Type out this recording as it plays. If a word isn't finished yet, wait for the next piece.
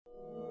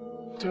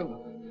Tell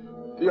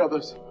them, the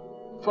others,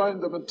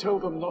 find them and tell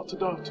them not to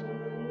doubt.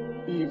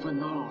 Even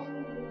now,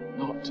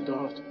 not to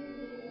doubt.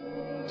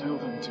 Tell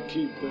them to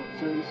keep their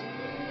faith.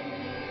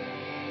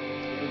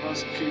 They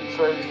must keep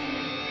faith.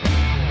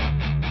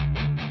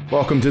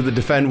 Welcome to the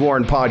Defend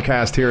Warren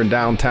podcast here in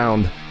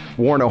downtown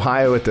Warren,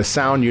 Ohio at the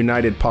Sound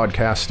United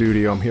podcast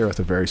studio. I'm here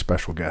with a very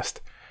special guest.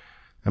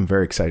 I'm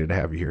very excited to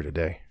have you here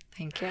today.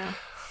 Thank you.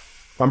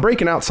 I'm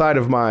breaking outside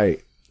of my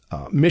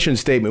mission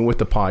statement with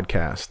the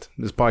podcast.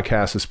 This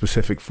podcast is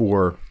specific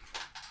for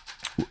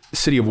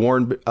City of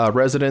Warren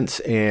residents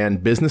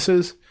and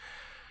businesses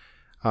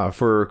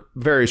for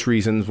various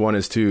reasons. One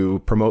is to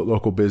promote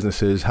local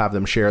businesses, have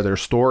them share their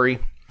story,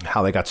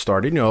 how they got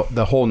started,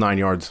 the whole 9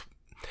 yards,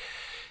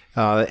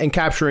 and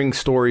capturing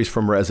stories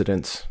from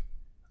residents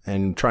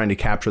and trying to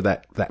capture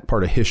that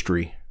part of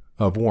history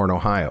of Warren,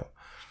 Ohio.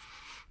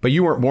 But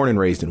you weren't born and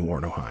raised in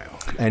Warren, Ohio.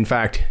 In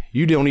fact,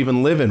 you don't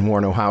even live in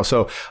Warren, Ohio.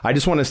 So I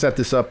just want to set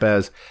this up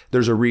as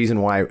there's a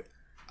reason why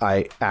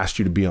I asked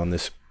you to be on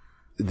this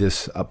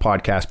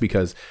podcast,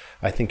 because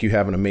I think you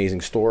have an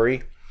amazing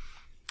story.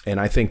 And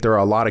I think there are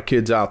a lot of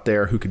kids out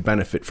there who could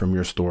benefit from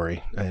your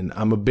story. And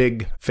I'm a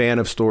big fan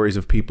of stories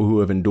of people who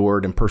have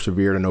endured and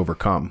persevered and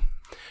overcome.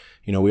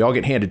 We all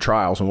get handed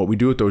trials, and what we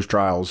do with those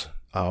trials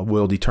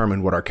will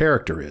determine what our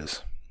character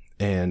is.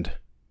 And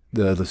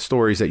the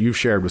stories that you've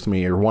shared with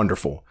me are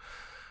wonderful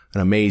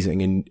and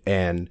amazing.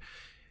 And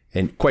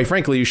quite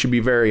frankly, you should be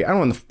very, I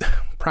don't know,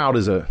 proud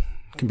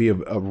can be a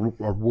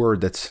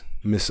word that's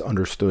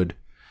misunderstood,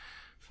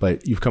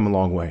 but you've come a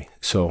long way.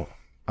 So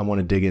I want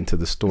to dig into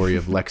the story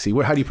of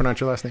Lexi. How do you pronounce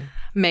your last name?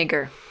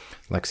 Mager.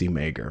 Lexi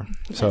Mager.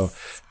 Yes.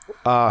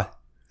 So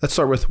let's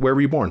start with, where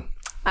were you born?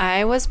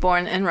 I was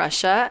born in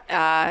Russia.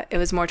 It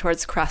was more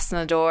towards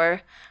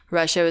Krasnodar,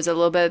 Russia. It was a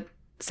little bit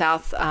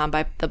south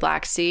by the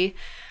Black Sea.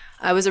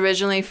 I was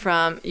originally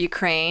from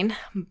Ukraine,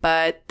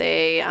 but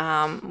they,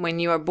 when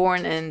you are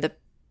born and the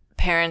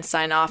parents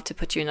sign off to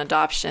put you in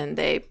adoption,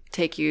 they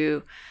take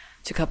you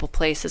to a couple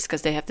places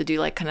because they have to do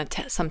like kind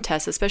of some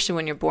tests, especially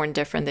when you're born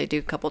different. They do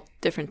a couple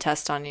different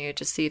tests on you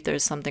to see if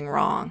there's something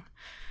wrong.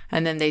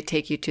 And then they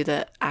take you to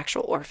the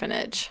actual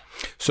orphanage.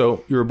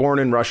 So you were born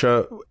in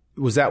Russia.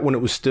 Was that when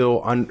it was still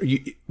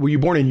were you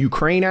born in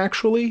Ukraine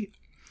actually?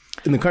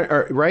 In the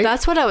country, right?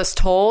 That's what I was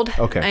told.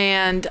 Okay.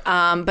 And,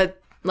 but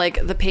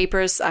like the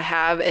papers I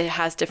have, it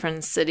has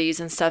different cities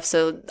and stuff.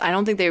 So I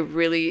don't think they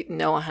really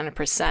know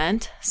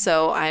 100%.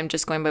 So I'm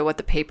just going by what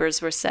the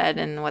papers were said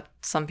and what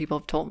some people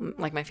have told,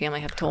 like my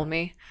family have told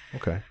me.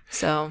 Okay.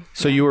 So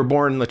you were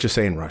born, let's just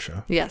say, in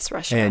Russia. Yes,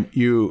 Russia. And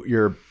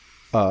your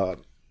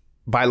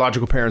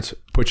biological parents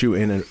put you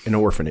in an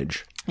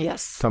orphanage.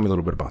 Yes. Tell me a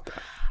little bit about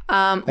that.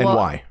 And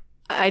why?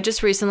 I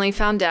just recently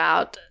found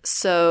out.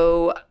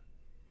 So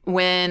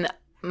when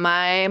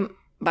my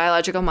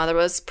biological mother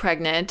was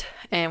pregnant,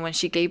 and when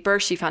she gave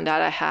birth, she found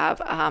out I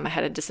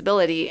had a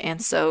disability,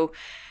 and so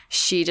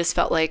she just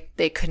felt like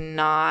they could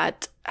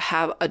not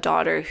have a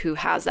daughter who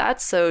has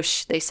that, so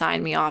they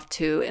signed me off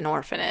to an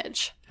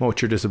orphanage.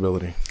 What's your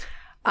disability?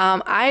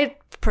 I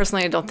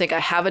personally don't think I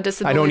have a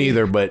disability. I don't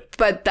either,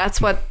 but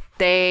that's what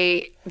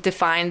they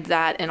defined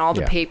that in all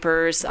the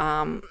papers.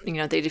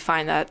 They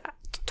defined that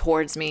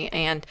towards me,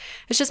 and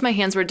it's just my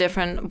hands were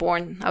different.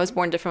 I was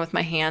born different with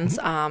my hands.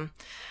 Mm-hmm.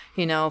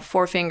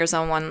 4 fingers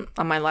on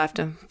my left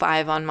and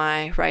 5 on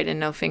my right, and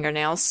no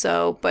fingernails.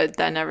 So, but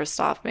that never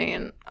stopped me,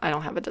 and I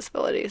don't have a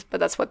disability. But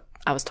that's what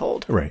I was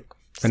told. Right,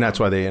 and that's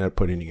why they ended up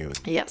putting you in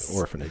the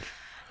orphanage.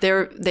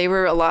 They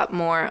were a lot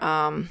more.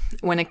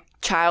 When a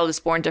child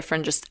is born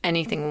different, just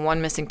anything,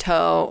 one missing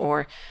toe,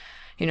 or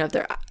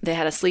if they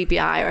had a sleepy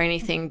eye or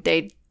anything,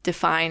 they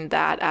define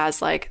that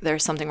as like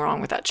there's something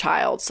wrong with that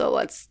child.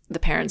 So the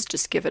parents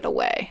just give it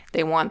away.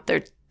 They want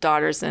their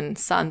daughters and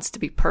sons to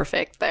be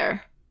perfect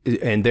there.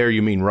 And there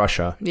you mean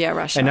Russia? Yeah,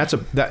 Russia. And at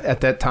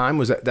that time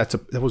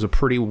that was a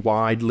pretty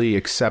widely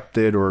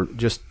accepted, or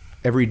just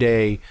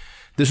everyday.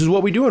 This is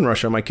what we do in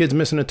Russia. My kid's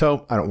missing a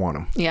toe. I don't want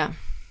him.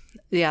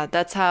 Yeah,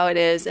 that's how it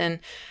is. And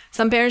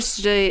some parents,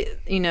 even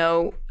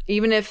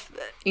if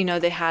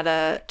they had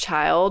a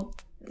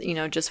child,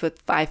 just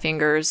with 5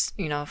 fingers,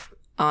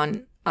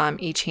 on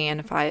each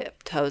hand,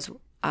 5 toes,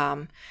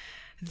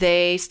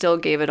 they still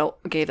gave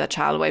that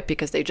child away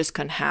because they just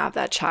couldn't have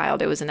that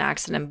child. It was an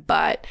accident,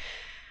 but.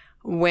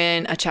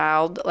 When a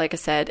child, like I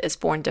said, is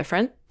born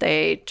different,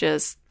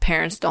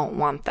 parents don't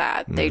want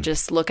that. Mm. They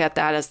just look at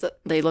that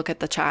they look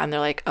at the child and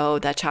they're like, oh,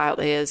 that child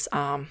has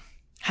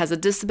a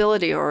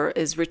disability or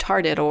is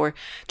retarded or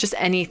just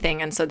anything.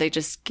 And so they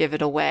just give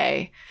it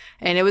away.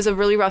 And it was a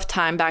really rough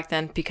time back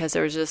then because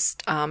there was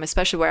just,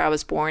 especially where I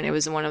was born, it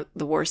was one of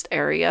the worst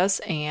areas.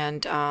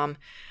 And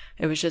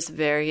it was just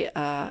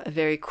a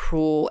very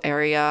cruel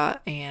area,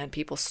 and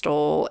people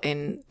stole,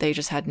 and they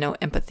just had no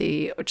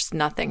empathy or just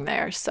nothing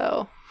there.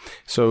 So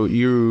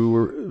you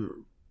were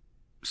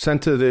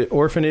sent to the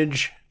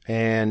orphanage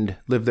and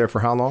lived there for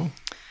how long?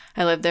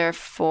 I lived there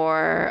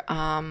for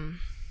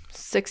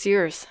 6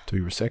 years. So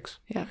you were 6?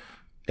 Yeah.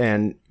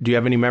 And do you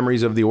have any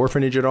memories of the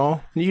orphanage at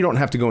all? You don't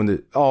have to go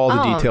into all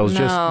the details,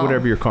 just no.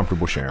 whatever you're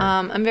comfortable sharing.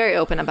 I'm very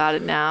open about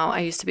it now. I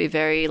used to be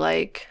very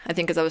I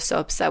think because I was so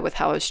upset with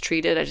how I was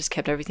treated, I just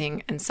kept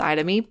everything inside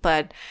of me.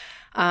 But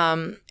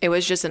it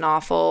was just an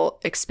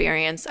awful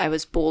experience. I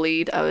was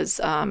bullied. I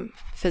was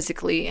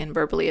physically and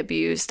verbally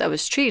abused. I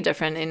was treated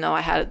different.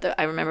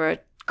 I remember a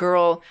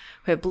girl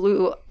who had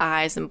blue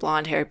eyes and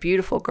blonde hair,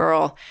 beautiful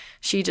girl.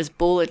 She just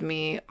bullied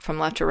me from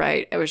left to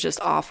right. It was just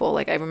awful.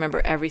 I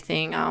remember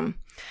everything.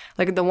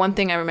 The one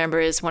thing I remember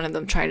is one of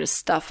them trying to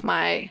stuff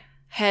my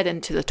head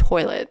into the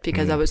toilet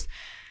because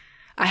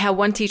I had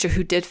one teacher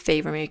who did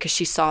favor me because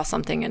she saw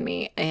something in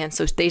me. And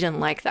so they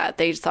didn't like that.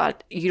 They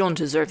thought, you don't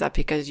deserve that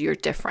because you're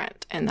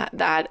different. And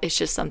that is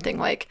just something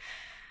Got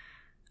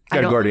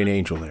a guardian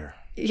angel there.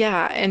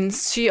 Yeah. And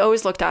she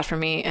always looked out for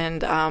me.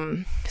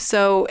 And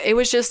so I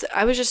was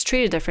just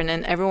treated different.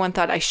 And everyone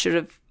thought I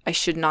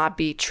should not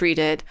be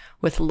treated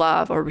with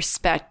love or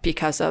respect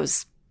because I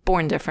was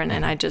born different.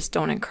 And I just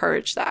don't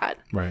encourage that.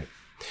 Right.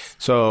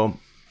 So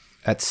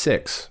at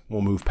 6,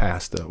 we'll move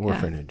past the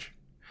orphanage.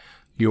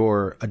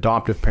 Your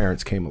adoptive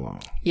parents came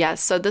along.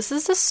 Yes. So this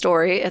is the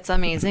story. It's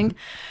amazing.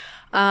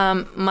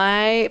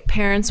 My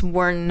parents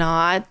were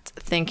not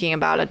thinking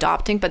about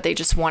adopting, but they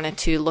just wanted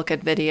to look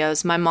at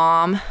videos. My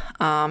mom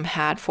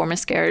had 4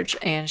 miscarriages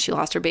and she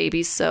lost her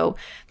babies, so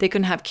they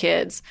couldn't have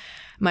kids.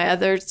 My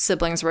other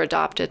siblings were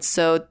adopted,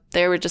 so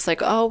they were just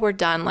like, oh, we're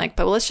done.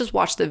 But let's just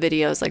watch the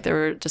videos. They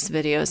were just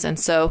videos. And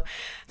so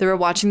they were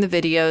watching the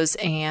videos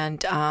and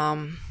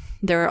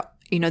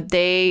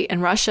they in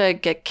Russia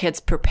get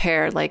kids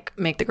prepared,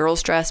 make the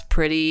girls dress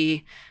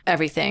pretty,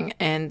 everything.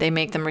 And they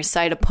make them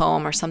recite a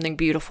poem or something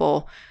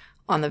beautiful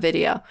on the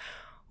video.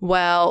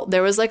 Well,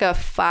 there was I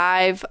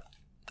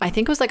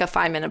think it was a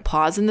 5-minute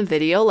pause in the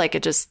video.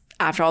 It just,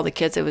 after all the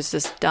kids, it was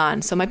just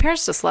done. So my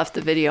parents just left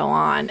the video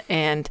on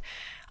and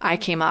I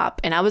came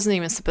up and I wasn't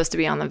even supposed to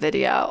be on the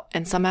video.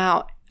 And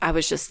somehow I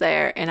was just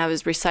there and I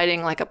was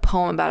reciting a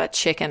poem about a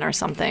chicken or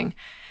something.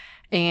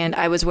 And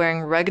I was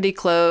wearing raggedy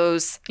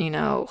clothes,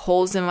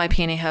 holes in my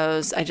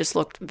pantyhose. I just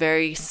looked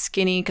very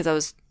skinny because I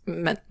was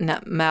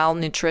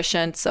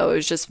malnutrition. So it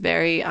was just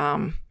very,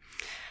 and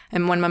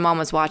when my mom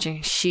was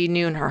watching, she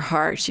knew in her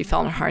heart, she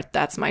felt in her heart,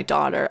 that's my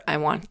daughter.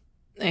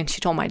 And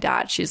she told my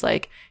dad, she's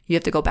like, you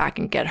have to go back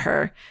and get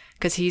her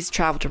because he's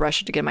traveled to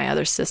Russia to get my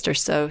other sister.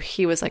 So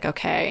he was like,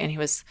 okay. And it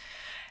was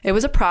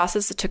a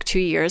process that took 2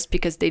 years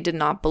because they did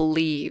not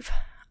believe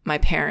my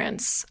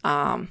parents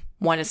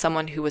wanted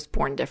someone who was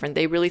born different.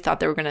 They really thought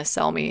they were going to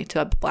sell me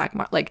to a black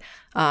market,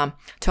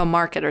 to a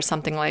market or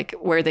something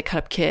where they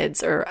cut up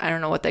kids, or I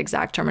don't know what the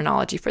exact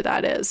terminology for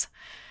that is.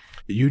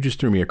 You just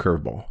threw me a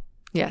curveball.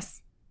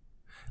 Yes.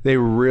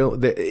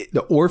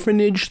 The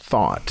orphanage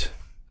thought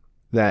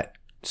that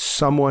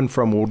someone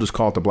from, we'll just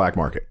call it the black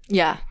market.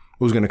 Yeah.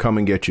 Was going to come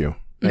and get you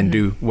and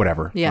do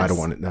whatever. Yes. I don't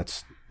want it.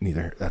 That's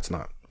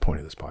not the point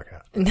of this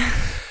podcast.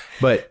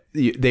 But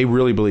they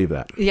really believe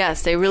that.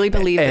 Yes, they really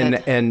believe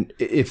it. And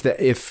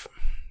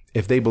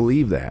if they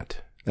believe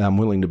that, I'm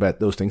willing to bet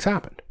those things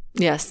happened.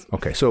 Yes.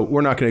 Okay, so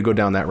we're not going to go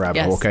down that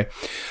rabbit hole, okay?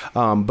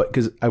 But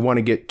because I want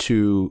to get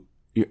to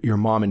your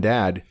mom and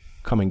dad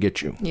come and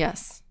get you.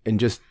 Yes. And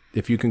just,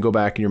 if you can go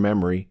back in your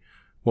memory,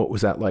 what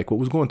was that like? What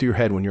was going through your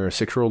head when you're a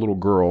 6-year-old little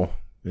girl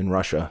in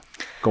Russia,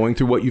 going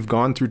through what you've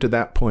gone through to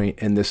that point,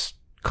 and this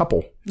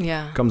couple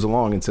comes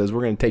along and says,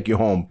 we're going to take you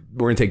home.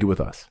 We're going to take you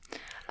with us.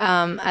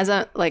 As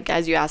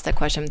you asked that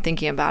question, I'm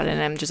thinking about it,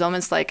 and I'm just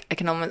almost I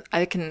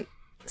can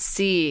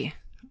see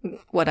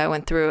what I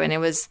went through, and I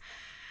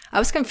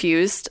was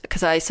confused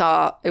because I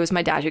saw it was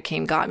my dad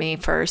who got me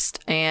first,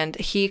 and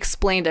he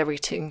explained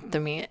everything to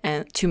me,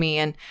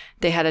 and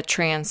they had a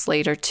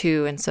translator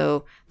too, and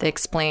so they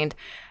explained,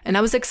 and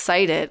I was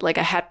excited,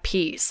 I had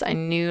peace. I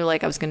knew I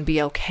was going to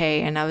be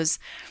okay, and I was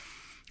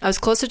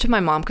closer to my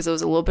mom because I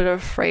was a little bit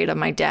afraid of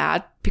my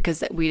dad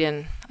because I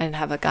didn't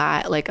have a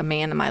guy, a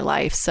man in my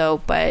life.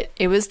 So, but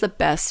it was the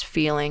best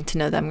feeling to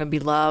know that I'm going to be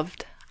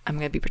loved, I'm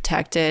going to be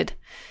protected,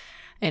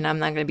 and I'm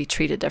not going to be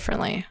treated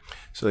differently.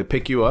 So they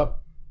pick you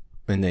up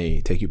and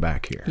they take you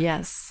back here.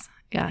 Yes.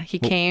 Yeah. He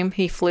came,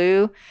 he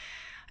flew.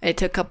 I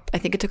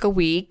think it took a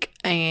week,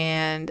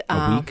 and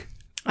a week?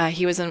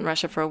 He was in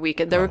Russia for a week.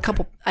 There were a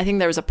couple, I think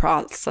there was a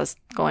process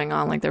going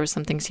on. There were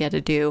some things he had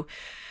to do.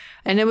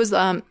 And it was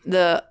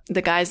the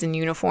guys in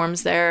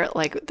uniforms there,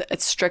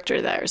 it's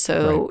stricter there.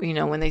 So,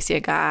 right. When they see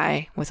a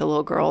guy with a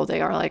little girl,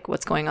 they are like,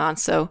 what's going on?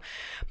 So,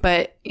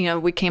 but,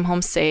 we came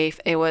home safe.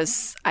 It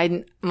was,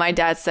 my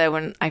dad said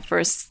when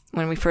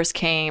we first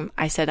came,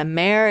 I said,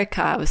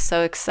 America. I was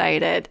so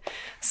excited.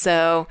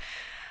 So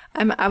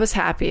I was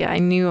happy. I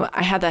knew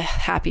I had the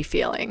happy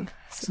feeling.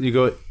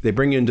 So they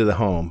bring you into the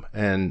home,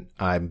 and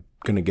I'm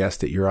going to guess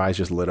that your eyes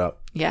just lit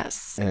up.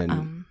 Yes.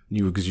 And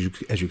as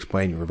you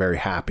explained, you were very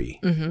happy.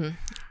 Mm-hmm.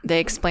 They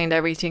explained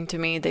everything to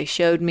me. They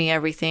showed me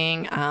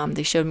everything.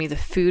 They showed me the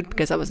food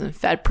because I wasn't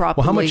fed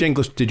properly. Well, how much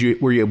English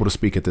were you able to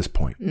speak at this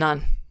point?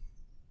 None.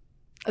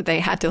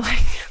 They had to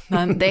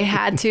none. They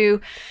had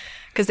to,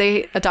 because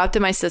they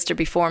adopted my sister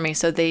before me,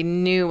 so they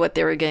knew what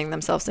they were getting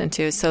themselves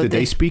into. So Did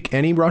they speak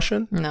any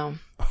Russian? No.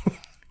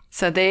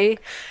 So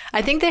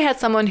I think they had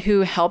someone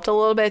who helped a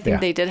little bit. I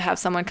think they did have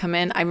someone come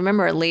in. I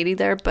remember a lady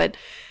there, but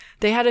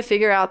they had to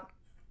figure out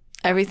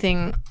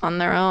everything on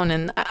their own.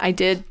 And I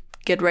did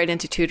get right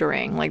into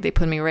tutoring. Like they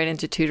put me right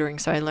into tutoring.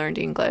 So I learned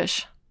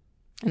English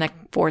and I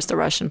forced the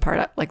Russian part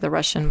out, like the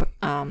Russian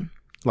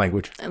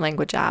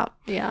language out.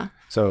 Yeah.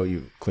 So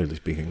you clearly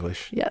speak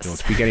English. Yes. You don't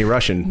speak any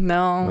Russian.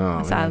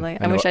 No, sadly.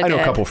 I wish I did. I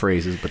know a couple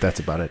phrases, but that's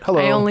about it.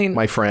 Hello,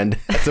 my friend.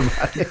 That's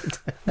about it.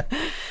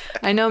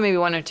 I know maybe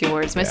one or two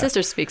words. My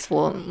sister speaks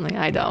fluently.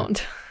 I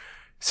don't.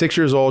 6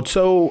 years old.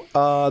 So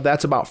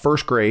that's about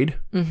first grade.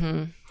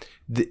 Mm-hmm.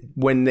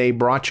 When they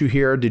brought you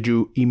here, did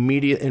you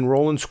immediately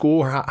enroll in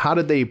school? Or how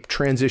did they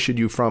transition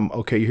you from,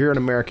 okay, you're here in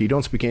America, you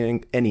don't speak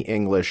any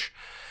English,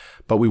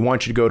 but we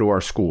want you to go to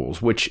our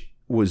schools, which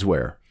was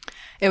where?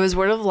 It was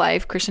Word of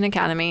Life Christian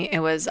Academy.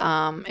 It was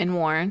in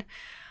Warren.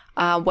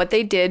 What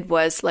they did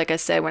was, like I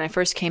said, when I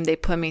first came, they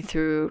put me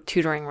through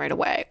tutoring right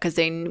away because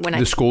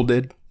the school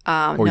did.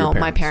 No,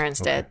 my parents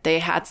did. They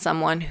had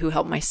someone who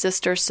helped my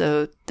sister,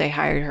 so they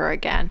hired her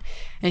again,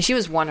 and she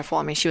was wonderful.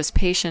 I mean, she was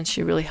patient.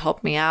 She really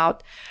helped me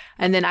out.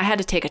 And then I had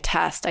to take a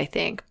test, I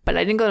think, but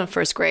I didn't go to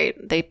first grade.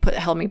 They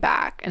held me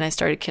back, and I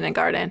started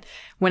kindergarten.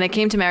 When I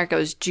came to America, it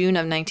was June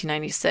of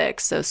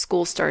 1996, so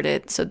school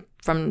started. So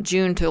from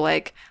June to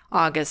like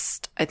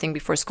August, I think,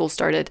 before school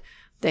started,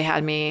 they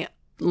had me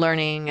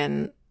learning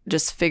and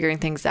just figuring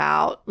things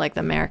out like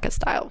the America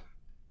style.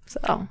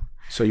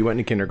 So you went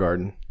into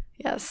kindergarten.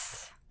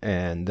 Yes.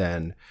 And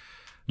then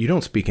you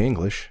don't speak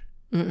English.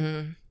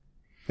 Mm-mm.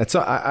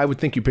 I would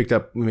think you picked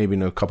up maybe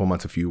in a couple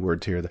months a few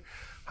words here.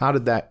 How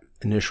did that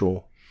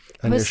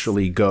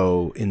initially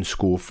go in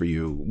school for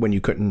you when you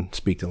couldn't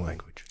speak the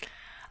language?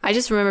 I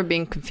just remember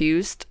being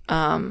confused.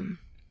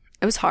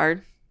 It was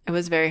hard. It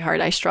was very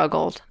hard. I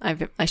struggled.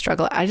 I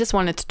struggled. I just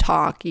wanted to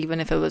talk, even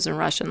if it was in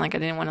Russian. Like I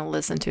didn't want to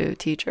listen to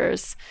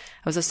teachers.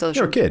 I was a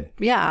social. You're a kid.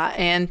 Yeah,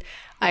 and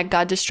I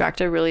got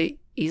distracted really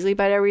easily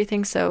by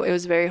everything. So it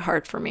was very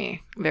hard for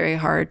me. Very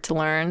hard to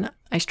learn.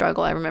 I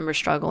struggled. I remember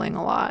struggling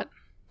a lot.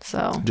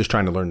 So just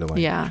trying to learn the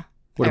language. Yeah.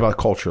 What about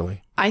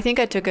culturally? I think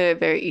I took it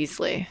very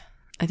easily.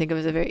 I think it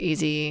was a very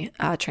easy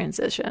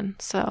transition.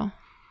 So.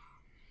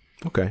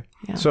 Okay.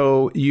 Yeah.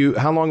 So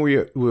how long were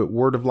you at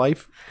Word of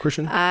Life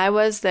Christian? I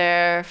was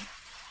there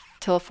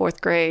till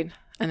fourth grade,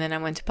 and then I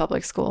went to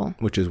public school.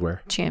 Which is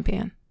where?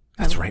 Champion.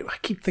 That's right. I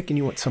keep thinking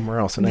you went somewhere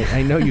else, and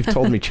I know you've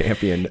told me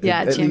Champion.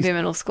 Yeah, at Champion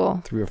Middle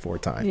School. 3 or 4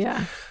 times.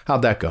 Yeah.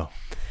 How'd that go?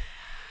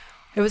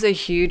 It was a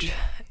huge.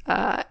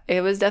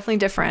 It was definitely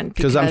different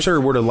because I'm sure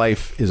Word of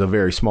Life was a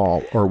very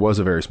small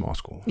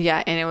school.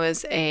 Yeah, and it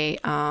was a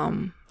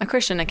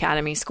Christian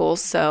academy school,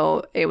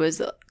 so it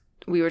was.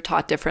 We were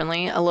taught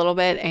differently a little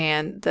bit,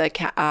 and the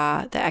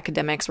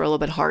academics were a little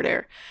bit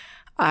harder,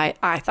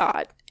 I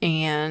thought.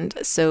 And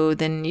so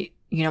then,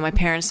 my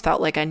parents felt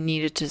like I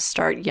needed to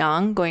start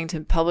young, going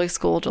to public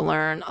school to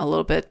learn a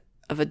little bit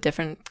of a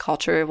different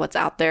culture, what's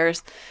out there,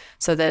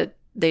 so that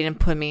they didn't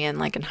put me in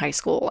like in high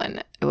school,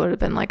 and it would have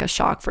been like a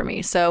shock for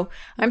me. So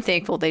I'm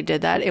thankful they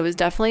did that. It was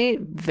definitely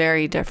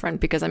very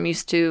different because I'm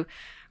used to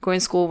going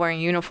to school wearing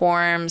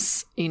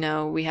uniforms.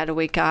 We had to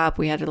wake up.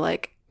 We had to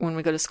when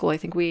we go to school, I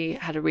think we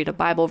had to read a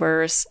Bible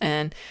verse,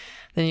 and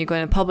then you go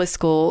into public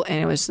school,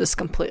 and it was just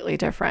completely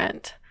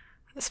different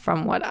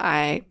from what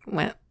I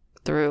went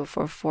through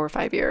for 4 or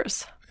 5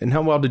 years. And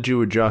how well did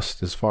you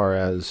adjust as far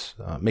as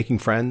making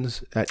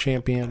friends at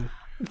Champion?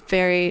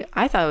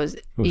 I thought it was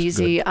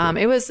easy. Good.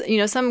 It was,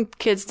 some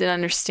kids didn't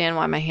understand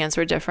why my hands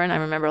were different. I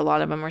remember a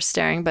lot of them were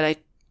staring, but I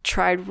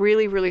tried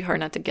really, really hard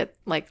not to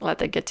let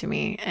that get to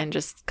me and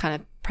just kind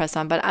of press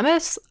on. But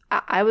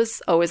I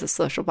was always a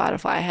social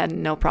butterfly. I had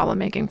no problem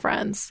making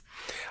friends.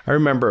 I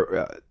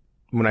remember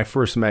when I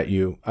first met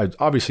you,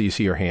 obviously you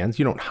see your hands.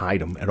 You don't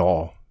hide them at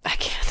all. I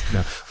can't.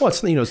 No. Well,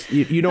 it's,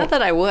 you don't. Not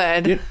that I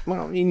would. You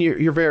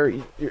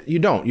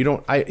don't.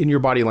 In your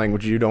body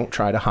language, you don't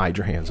try to hide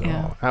your hands at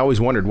all. I always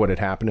wondered what had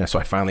happened. So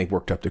I finally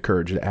worked up the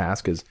courage to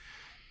ask because,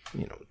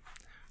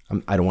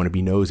 I don't want to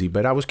be nosy,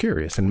 but I was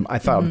curious. And I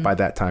thought by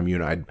that time, you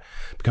and I'd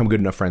become good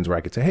enough friends where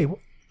I could say, hey,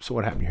 so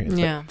what happened to your hands?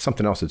 Yeah. But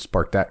something else had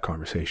sparked that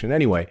conversation.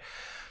 Anyway,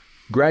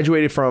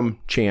 graduated from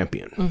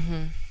Champion.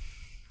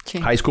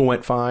 Mm-hmm. High school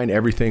went fine.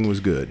 Everything was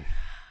good.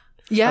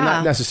 Yeah.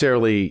 Not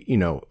necessarily,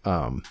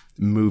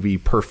 movie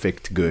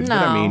perfect good. No,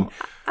 but I mean,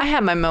 I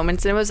had my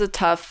moments, and it was a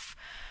tough,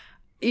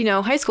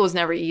 high school is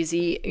never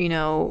easy.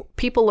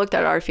 People looked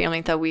at our family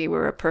and thought we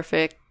were a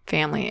perfect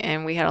family,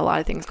 and we had a lot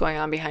of things going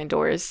on behind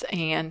doors,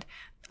 and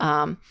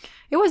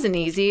it wasn't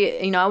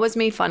easy. I was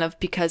made fun of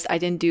because I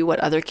didn't do what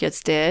other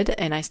kids did,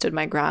 and I stood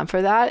my ground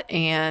for that.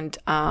 And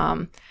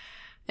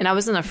I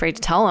wasn't afraid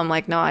to tell them,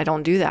 no, I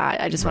don't do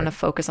that. I just want to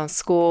focus on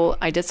school.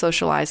 I did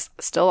socialize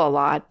still a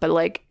lot, but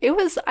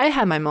I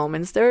had my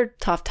moments. There were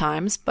tough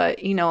times, but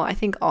I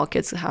think all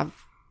kids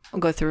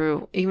go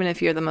through, even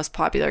if you're the most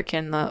popular kid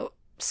in the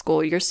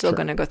school, you're still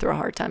going to go through a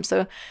hard time.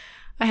 So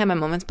I had my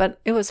moments,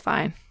 but it was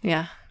fine.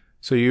 Yeah.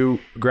 So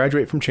you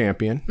graduate from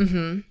Champion.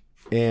 Mm-hmm.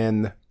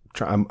 and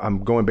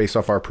I'm going based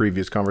off our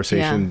previous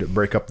conversation to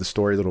break up the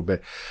story a little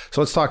bit.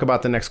 So let's talk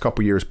about the next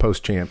couple years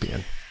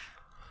post-champion.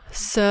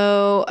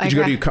 So did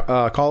you go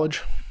to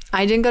college?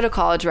 I didn't go to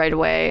college right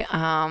away.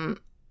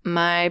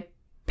 My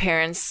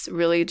parents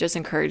really just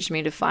encouraged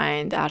me to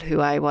find out who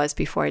I was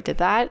before I did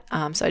that.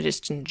 So I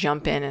just didn't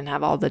jump in and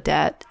have all the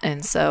debt.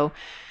 And so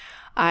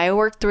I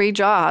worked 3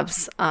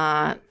 jobs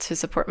to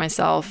support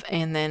myself,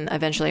 and then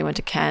eventually went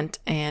to Kent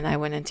and I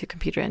went into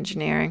computer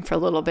engineering for a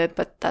little bit,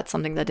 but that's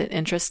something that didn't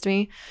interest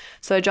me.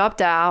 So I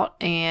dropped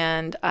out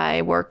and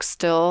I worked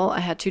still. I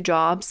had 2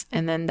 jobs,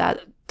 and then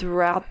that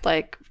throughout,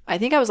 like, I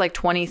think I was like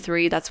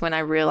 23, that's when I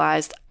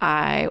realized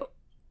I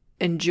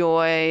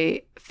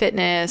enjoy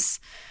fitness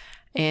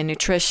and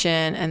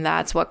nutrition, and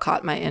that's what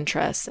caught my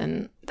interest,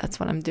 and that's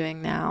what I'm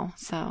doing now.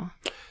 So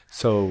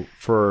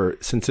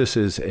since this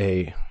is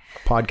a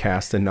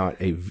podcast and not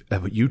a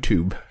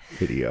YouTube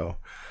video,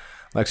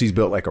 Lexi's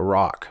built like a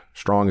rock,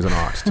 strong as an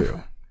ox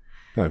too.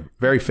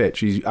 Very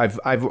fit.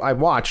 I've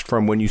watched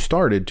from when you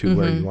started to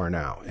where you are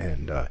now,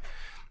 and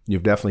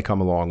you've definitely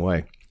come a long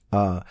way.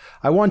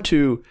 I want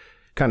to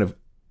kind of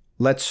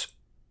let's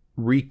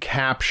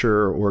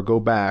recapture or go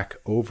back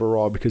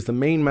overall, because the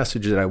main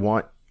message that I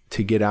want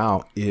to get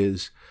out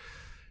is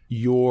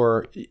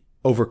your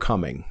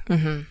overcoming.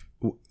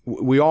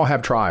 We all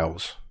have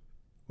trials.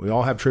 We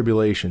all have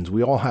tribulations.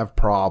 We all have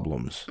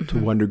problems to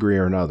one degree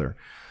or another.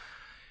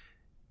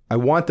 I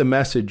want the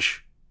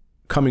message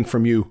coming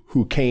from you,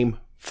 who came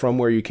from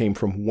where you came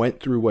from, went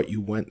through what you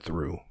went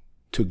through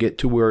to get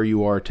to where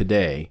you are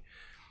today,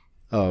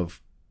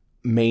 of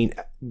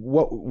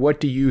what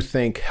do you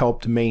think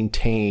helped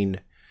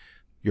maintain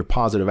your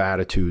positive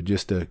attitude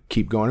just to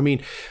keep going? I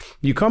mean,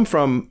 you come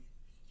from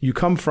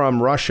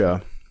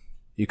Russia,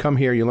 you come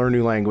here, you learn a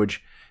new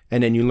language,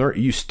 and then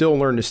you still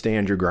learn to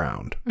stand your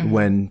ground.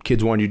 When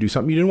kids wanted you to do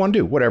something you didn't want to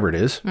do, whatever it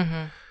is.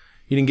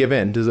 You didn't give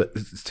in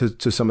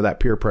to some of that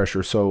peer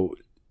pressure. So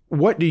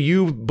what do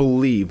you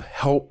believe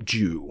helped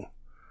you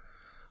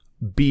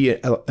be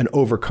an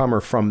overcomer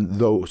from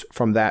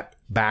that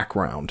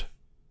background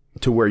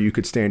to where you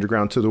could stand your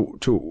ground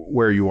to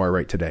where you are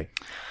right today?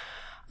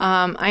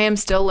 I am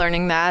still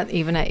learning that,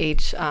 even at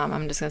age,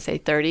 I'm just going to say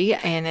 30.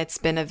 And it's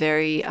been a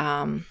very,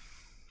 I'm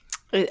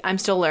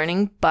still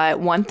learning. But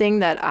one thing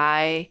that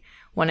I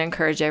want to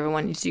encourage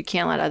everyone is you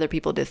can't let other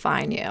people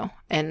define you.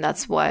 And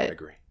that's what I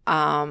agree.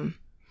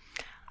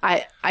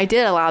 I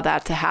did allow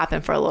that to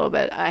happen for a little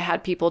bit. I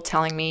had people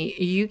telling me,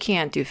 you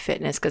can't do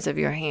fitness because of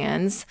your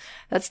hands.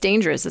 That's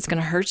dangerous. It's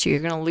going to hurt you.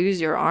 You're going to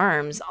lose your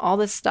arms, all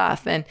this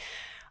stuff. And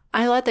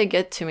I let that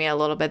get to me a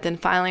little bit. Then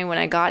finally, when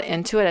I got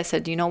into it, I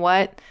said, you know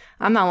what?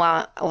 I'm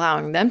not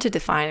allowing them to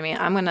define me.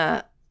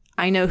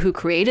 I know who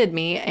created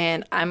me,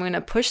 and I'm going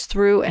to push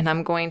through, and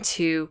I'm going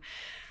to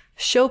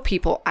show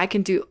people I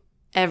can do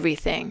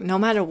everything, no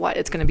matter what.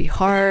 It's going to be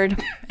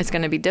hard. It's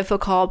going to be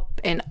difficult.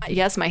 And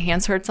yes, my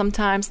hands hurt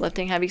sometimes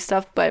lifting heavy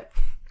stuff, but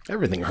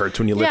everything hurts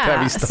when you lift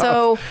heavy stuff.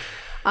 So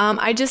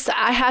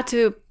I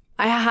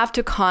have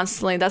to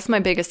constantly, that's my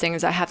biggest thing,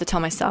 is I have to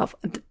tell myself,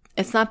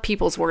 it's not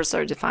people's words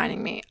that are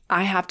defining me.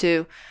 I have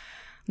to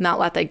not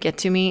let that get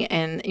to me.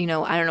 And,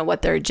 I don't know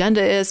what their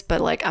agenda is,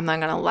 but like, I'm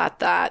not going to let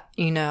that,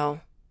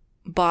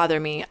 bother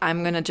me.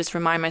 I'm going to just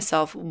remind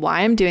myself why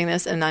I'm doing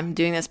this. And I'm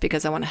doing this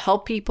because I want to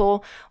help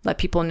people, let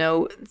people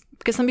know,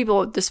 because some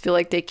people just feel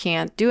like they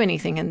can't do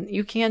anything, and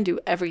you can do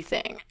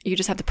everything. You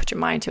just have to put your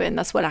mind to it. And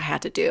that's what I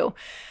had to do.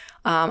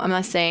 I'm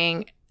not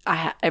saying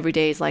every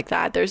day is like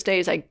that. There's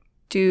days I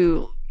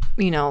do,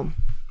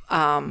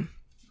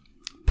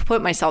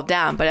 put myself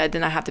down, but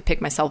then I have to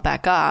pick myself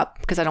back up,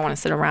 because I don't want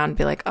to sit around and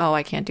be like, oh,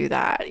 I can't do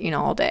that,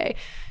 all day.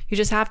 You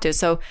just have to.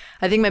 So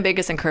I think my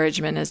biggest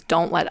encouragement is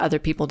don't let other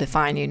people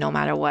define you, no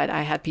matter what.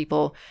 I had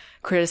people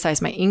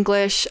criticize my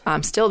English.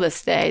 Still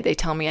this day, they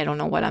tell me I don't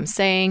know what I'm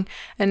saying.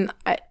 And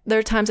there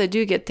are times I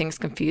do get things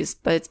confused,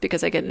 but it's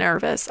because I get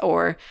nervous,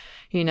 or,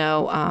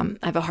 I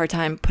have a hard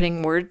time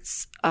putting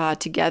words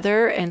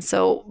together. And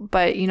so,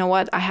 but you know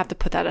what? I have to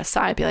put that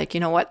aside, be like, you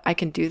know what? I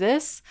can do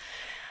this.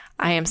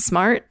 I am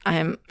smart. I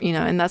am,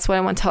 and that's what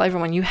I want to tell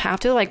everyone. You have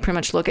to pretty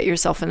much look at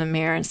yourself in the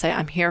mirror and say,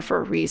 I'm here for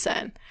a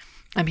reason.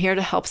 I'm here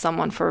to help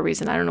someone for a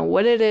reason. I don't know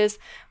what it is,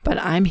 but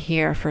I'm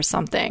here for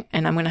something,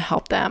 and I'm going to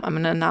help them. I'm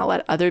going to not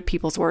let other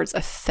people's words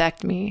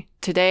affect me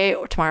today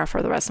or tomorrow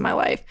for the rest of my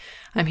life.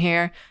 I'm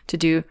here to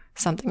do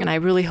something. And I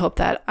really hope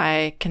that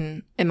I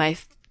can, in my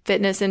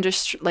fitness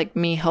industry, like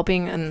me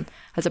helping and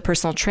as a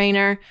personal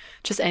trainer,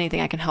 just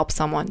anything, I can help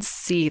someone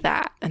see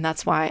that. And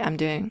that's why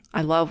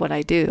I love what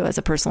I do as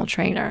a personal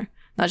trainer,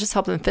 not just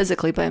help them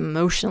physically, but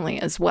emotionally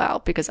as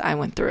well, because I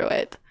went through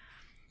it.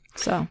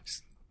 So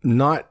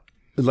not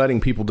letting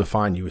people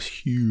define you is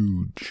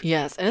huge.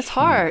 Yes. And it's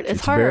hard.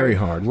 It's hard. Very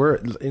hard. We're,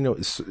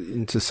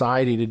 in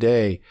society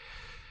today,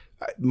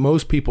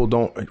 most people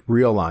don't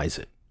realize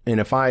it. And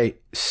if I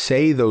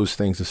say those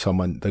things to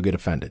someone, they'll get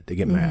offended. They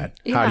get mad.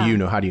 Yeah. How do you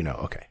know? How do you know?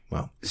 Okay.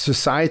 Well,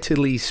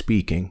 societally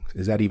speaking,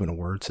 is that even a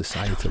word?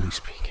 Societally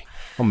speaking.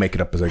 I'll make it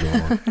up as I go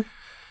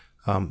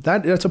along.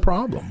 That's a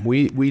problem.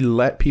 We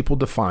let people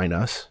define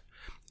us.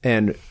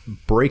 And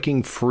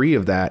breaking free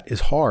of that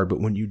is hard,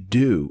 but when you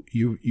do,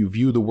 you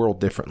view the world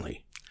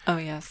differently. Oh,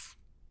 yes.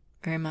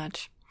 Very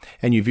much.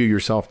 And you view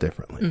yourself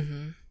differently.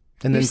 Mm-hmm.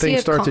 And then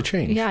things start to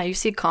change. Yeah, you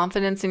see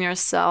confidence in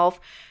yourself.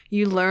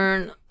 You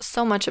learn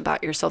so much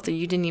about yourself that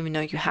you didn't even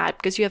know you had,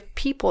 because you have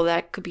people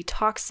that could be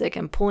toxic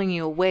and pulling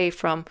you away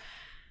from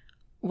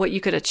what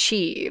you could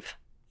achieve,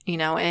 you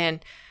know.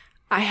 And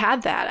I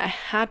had that. I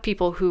had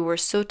people who were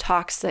so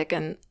toxic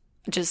and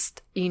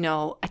just, you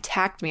know,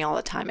 attacked me all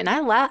the time. And I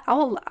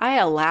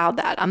allowed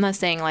that. I'm not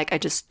saying like I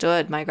just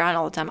stood my ground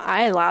all the time.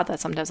 I allowed that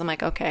sometimes. I'm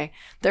like, okay,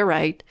 they're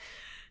right.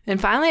 And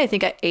finally, I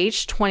think at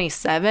age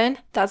 27,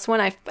 that's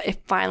when it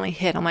finally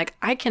hit. I'm like,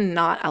 I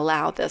cannot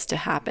allow this to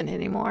happen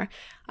anymore.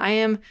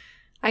 I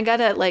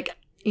gotta, like,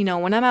 you know,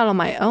 when I'm out on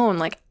my own,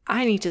 like,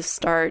 I need to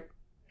start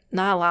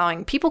not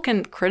allowing, people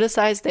can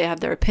criticize, they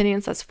have their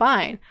opinions, that's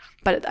fine.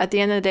 But at the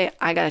end of the day,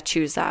 I gotta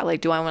choose that. Like,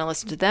 do I want to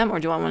listen to them,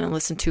 or do I want to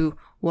listen to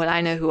what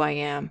I know who I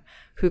am,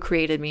 who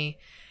created me,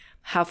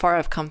 how far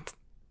I've come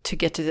to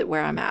get to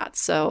where I'm at.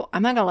 So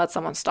I'm not gonna let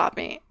someone stop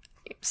me.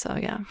 So,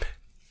 yeah.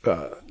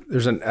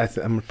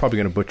 I'm probably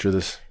going to butcher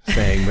this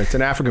saying, but it's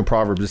an African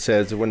proverb that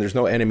says that when there's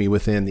no enemy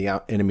within,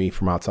 the enemy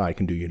from outside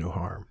can do you no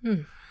harm.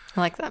 I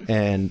like that.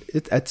 And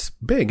that's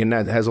big, and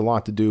that has a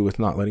lot to do with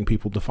not letting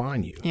people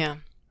define you. Yeah.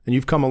 And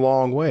you've come a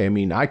long way. I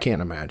mean, I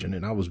can't imagine,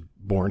 and I was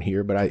born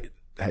here, but I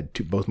had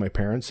both my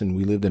parents, and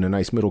we lived in a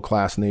nice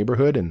middle-class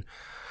neighborhood, and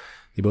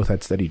they both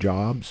had steady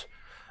jobs.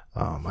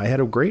 I had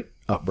a great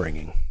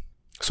upbringing.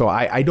 So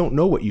I don't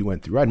know what you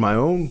went through. I had my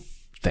own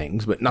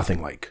things, but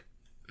nothing like...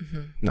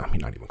 No, I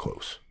mean, not even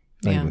close.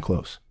 Not even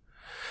close.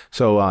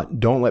 So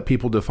don't let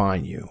people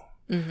define you.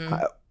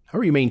 How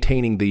are you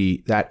maintaining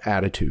that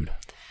attitude?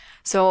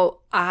 So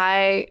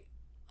I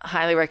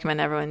highly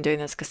recommend everyone doing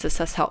this, because this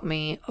has helped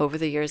me over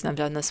the years, and I've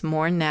done this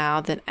more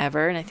now than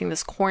ever. And I think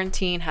this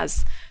quarantine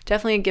has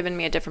definitely given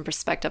me a different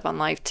perspective on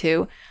life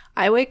too.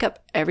 I wake up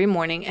every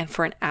morning, and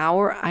for an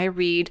hour, I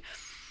read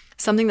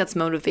something that's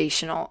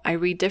motivational. I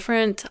read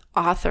different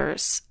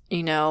authors,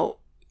 you know,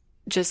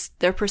 just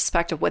their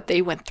perspective, what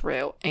they went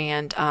through.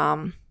 And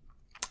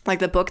like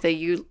the book that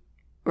you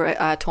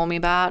told me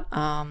about.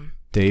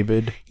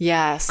 David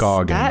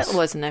Goggins. That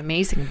was an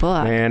amazing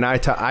book. And I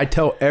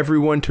tell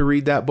everyone to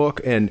read that book.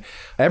 And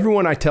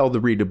everyone I tell to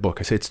read the book,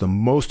 I say it's the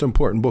most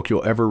important book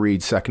you'll ever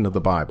read, second to the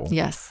Bible.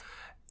 Yes.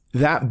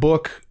 That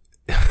book,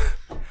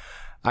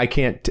 I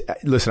can't...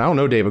 listen, I don't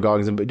know David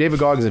Goggins, but David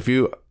Goggins, if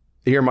you...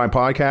 hear my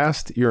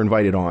podcast, you're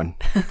invited on.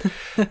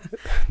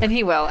 And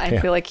he will. I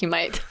feel like he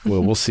might.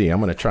 Well, we'll see. I'm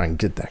going to try and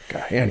get that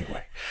guy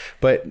anyway.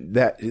 But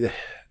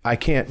I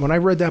can't. When I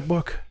read that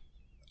book,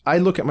 I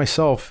look at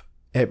myself.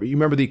 You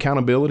remember the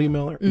accountability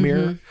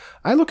mirror?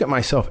 I look at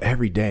myself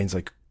every day, and it's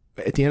like,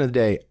 at the end of the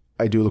day,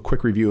 I do a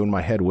quick review in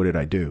my head. What did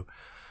I do?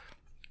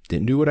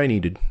 Didn't do what I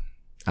needed.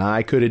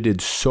 I could have did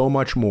so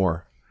much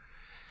more.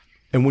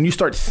 And when you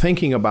start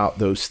thinking about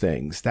those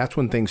things, that's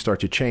when things start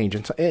to change.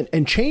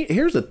 And change.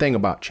 Here's the thing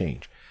about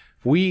change.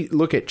 We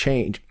look at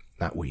change,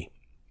 not we.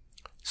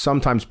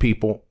 Sometimes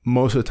people,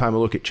 most of the time,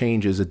 will look at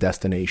change as a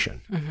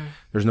destination.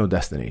 There's no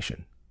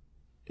destination.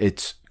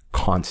 It's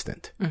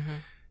constant.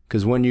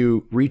 Because when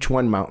you reach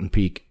one mountain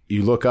peak,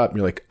 you look up and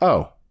you're like,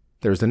 oh,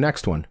 there's the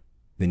next one.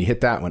 Then you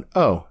hit that one.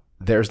 Oh,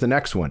 there's the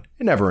next one.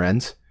 It never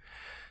ends.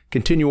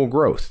 Continual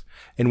growth.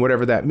 And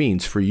whatever that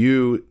means. For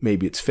you,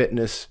 maybe it's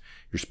fitness,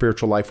 your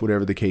spiritual life,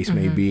 whatever the case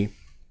may be.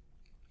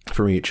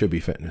 For me, it should be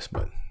fitness,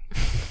 but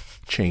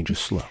change is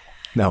slow.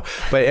 No,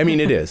 but I mean,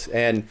 it is.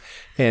 And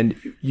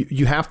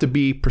you have to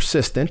be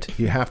persistent.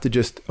 You have to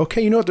just,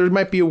 okay, you know what? There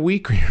might be a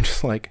week where you're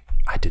just like,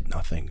 I did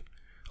nothing.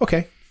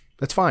 Okay,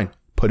 that's fine.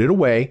 Put it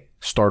away.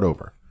 Start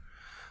over.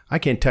 I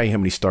can't tell you how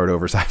many start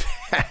overs I've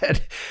had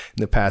in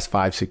the past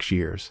 5-6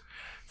 years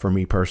for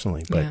me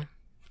personally, but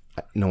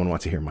no one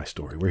wants to hear my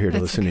story. We're here to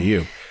listen to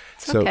you.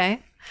 It's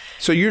okay.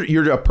 So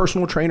you're a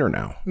personal trainer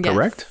now,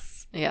 correct?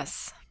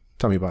 Yes.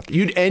 Tell me about that.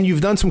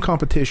 You've done some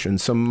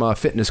competitions, some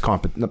fitness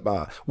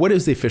what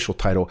is the official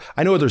title?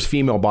 I know there's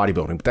female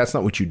bodybuilding, but that's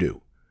not what you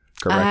do,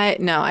 correct?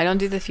 No, I don't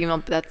do the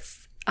female.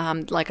 That's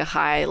like a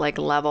high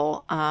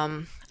level.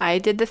 I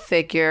did the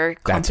figure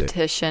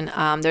competition.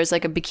 There's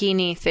like a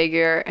bikini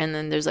figure, and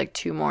then there's like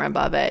 2 more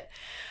above it.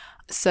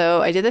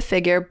 So I did the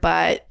figure,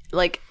 but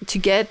like to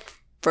get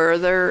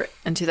further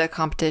into the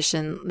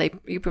competition,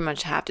 you pretty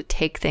much have to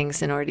take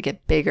things in order to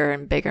get bigger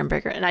and bigger and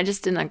bigger. And I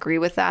just didn't agree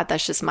with that.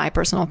 That's just my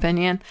personal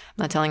opinion.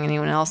 I'm not telling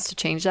anyone else to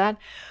change that.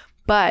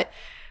 But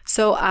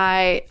so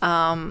I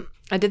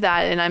did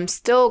that, and I'm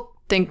still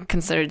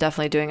consider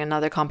definitely doing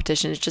another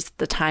competition. It's just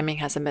the timing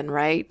hasn't been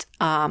right.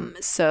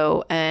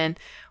 And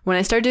when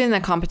I started doing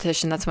that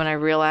competition, that's when I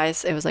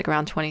realized, it was like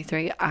around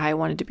 23, I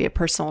wanted to be a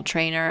personal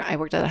trainer. I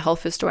worked at a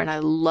health food store, and I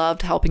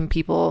loved helping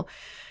people,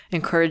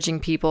 encouraging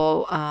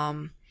people,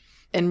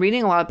 and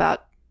reading a lot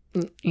about,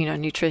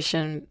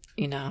 nutrition,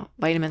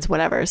 vitamins,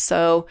 whatever.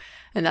 So,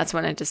 and that's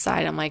when I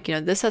decided, I'm like,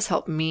 this has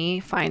helped me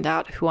find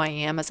out who I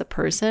am as a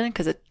person,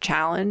 because it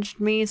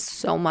challenged me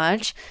so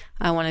much.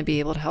 I want to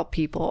be able to help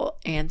people.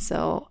 And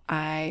so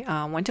I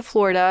went to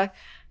Florida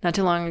not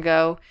too long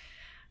ago,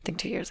 think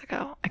 2 years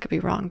ago. I could be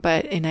wrong,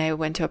 and I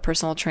went to a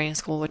personal training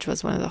school, which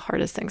was one of the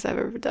hardest things I've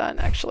ever done,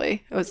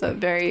 actually. It was a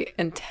very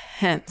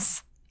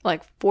intense,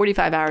 like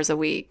 45 hours a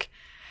week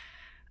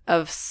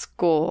of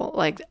school,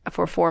 like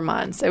for 4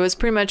 months. It was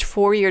pretty much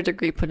 4-year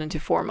degree put into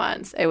 4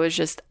 months. It was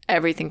just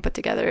everything put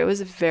together. It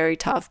was very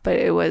tough, but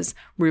it was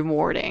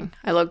rewarding.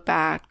 I look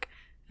back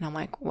and I'm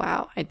like,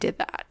 wow, I did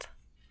that.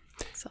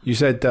 So. You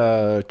said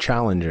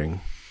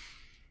challenging.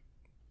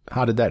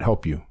 How did that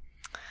help you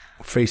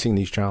facing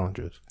these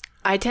challenges?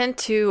 I tend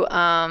to,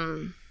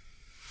 I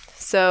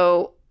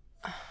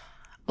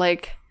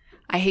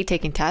hate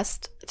taking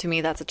tests. To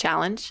me, that's a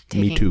challenge.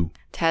 Me too.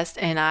 Test,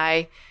 and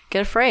I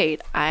get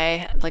afraid.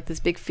 This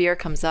big fear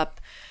comes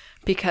up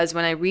because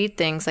when I read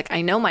things, like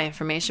I know my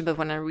information, but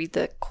when I read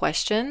the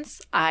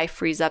questions, I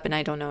freeze up and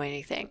I don't know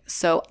anything.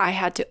 So I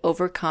had to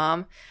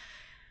overcome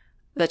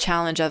the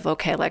challenge of,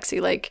 okay,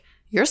 Lexi, like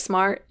you're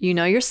smart, you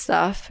know your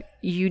stuff,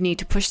 you need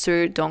to push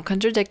through, don't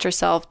contradict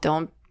yourself,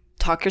 don't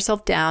talk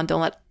yourself down,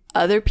 don't let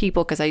other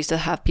people, because I used to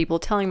have people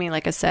telling me,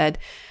 like I said,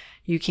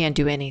 you can't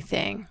do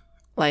anything.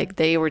 Like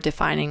they were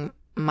defining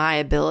my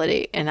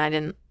ability, and I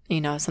didn't,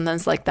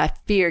 sometimes like that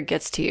fear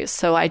gets to you.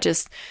 So I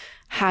just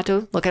had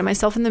to look at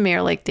myself in the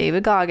mirror like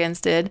David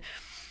Goggins did.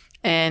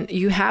 And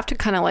you have to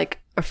kind of like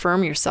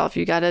affirm yourself.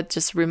 You got to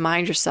just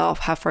remind yourself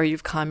how far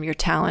you've come. You're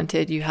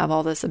talented. You have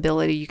all this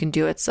ability. You can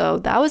do it. So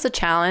that was a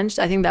challenge.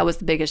 I think that was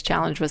the biggest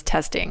challenge, was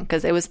testing,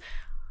 because it was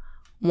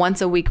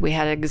once a week we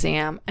had an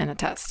exam and a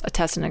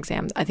test and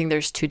exam. I think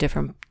there's 2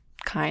 different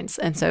kinds.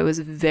 And so it was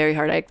very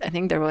hard. I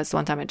think there was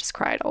one time I just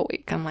cried all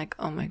week. I'm like,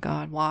 oh my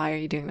God, why are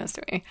you doing this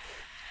to me?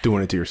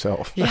 Doing it to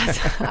yourself. Yes,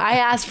 I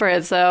asked for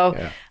it. So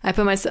yeah. I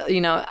put myself,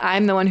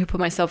 I'm the one who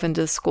put myself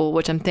into school,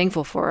 which I'm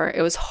thankful for.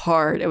 It was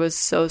hard. It was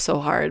so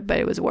hard, but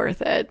it was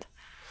worth it.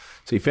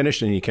 So you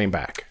finished and you came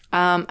back.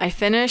 I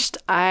finished.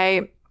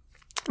 I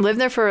lived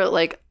there for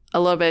like a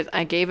little bit.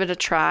 I gave it a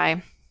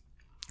try.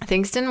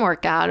 Things didn't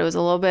work out. It was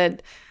a little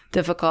bit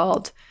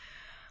difficult.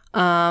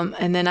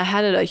 And then I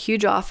had a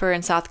huge offer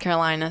in South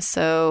Carolina.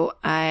 So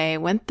I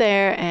went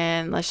there,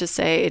 and let's just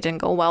say it didn't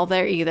go well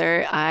there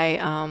either.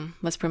 I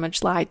was pretty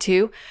much lied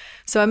to.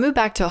 So I moved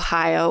back to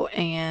Ohio,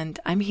 and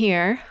I'm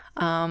here.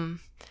 And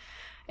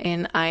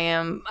I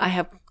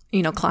have,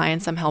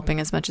 clients I'm helping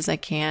as much as I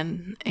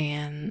can,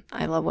 and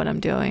I love what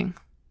I'm doing.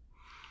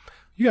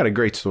 You got a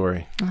great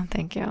story. Oh,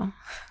 thank you.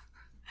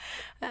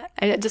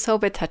 I just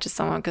hope it touches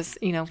someone, because,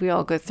 we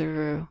all go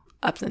through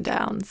ups and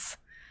downs.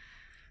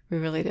 We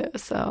really do.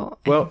 So,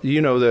 well,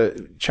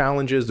 the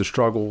challenges, the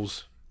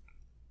struggles,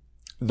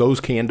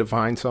 those can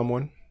define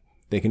someone.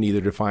 They can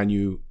either define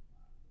you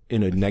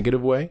in a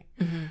negative way,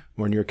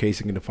 or in your case,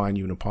 it can define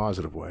you in a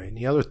positive way. And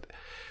the other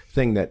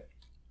thing that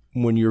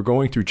when you're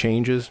going through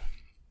changes,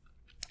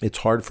 it's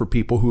hard for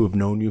people who have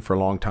known you for a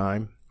long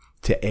time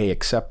to A,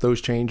 accept those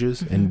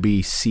changes, and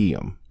B, see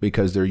them,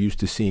 because they're used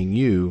to seeing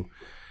you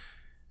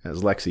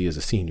as Lexi as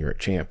a senior at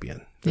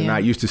Champion. They're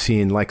not used to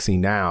seeing Lexi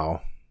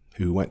now,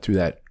 who went through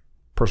that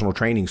personal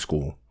training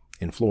school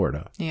in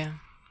Florida. Yeah.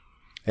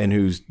 And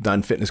who's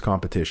done fitness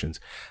competitions.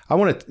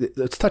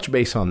 Let's touch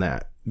base on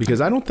that,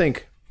 because I don't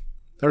think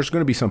there's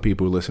going to be some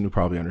people who listen who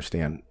probably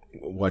understand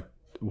what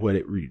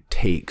it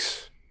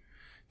takes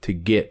to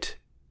get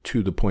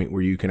to the point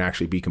where you can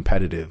actually be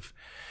competitive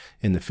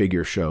in the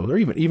figure show, or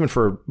even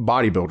for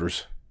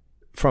bodybuilders,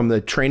 from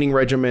the training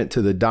regimen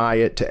to the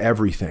diet to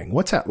everything.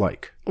 What's that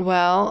like?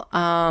 Well,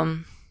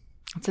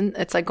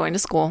 it's like going to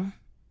school.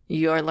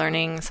 You're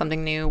learning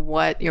something new,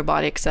 what your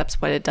body accepts,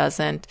 what it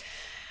doesn't.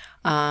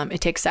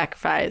 It takes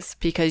sacrifice,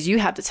 because you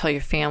have to tell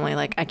your family,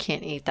 like, I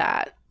can't eat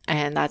that.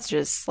 And that's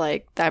just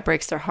like, that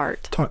breaks their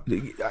heart.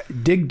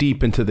 Dig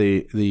deep into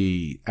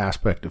the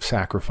aspect of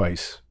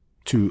sacrifice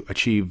to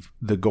achieve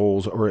the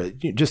goals, or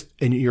just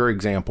in your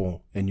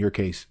example, in your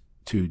case,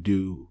 to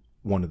do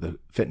one of the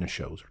fitness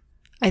shows.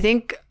 I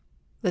think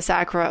the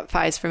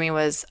sacrifice for me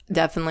was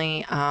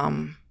definitely,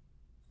 I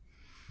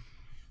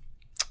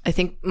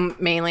think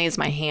mainly is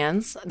my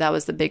hands. That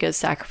was the biggest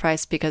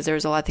sacrifice, because there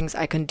was a lot of things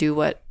I couldn't do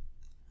what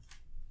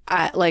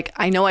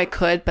I know I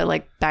could, but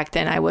like back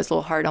then I was a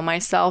little hard on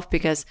myself,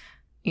 because,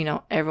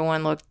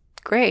 everyone looked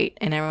great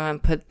and everyone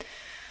put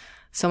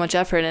so much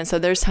effort in. So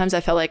there's times I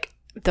felt like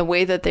the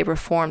way that they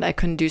performed, I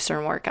couldn't do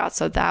certain workouts.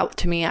 So that,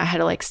 to me, I had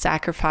to like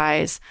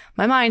sacrifice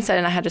my mindset,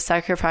 and I had to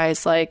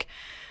sacrifice like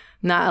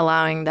not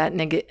allowing that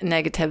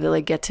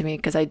negativity get to me,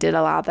 because I did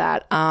allow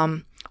that.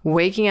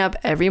 Waking up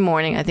every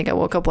morning, I think I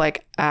woke up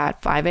like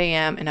at 5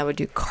 a.m. and I would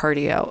do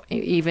cardio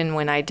even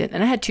when I didn't.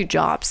 And I had 2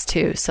 jobs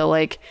too. So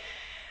like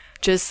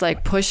just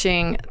like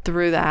pushing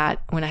through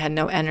that when I had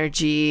no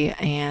energy,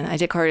 and I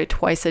did cardio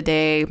twice a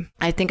day.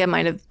 I think I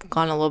might have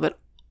gone a little bit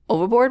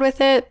overboard with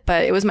it,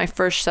 but it was my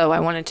first show. I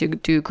wanted to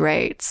do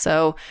great.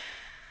 So,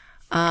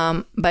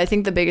 but I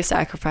think the biggest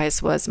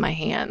sacrifice was my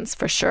hands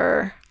for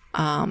sure.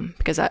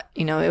 Because it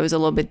was a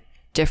little bit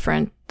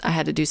different. I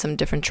had to do some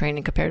different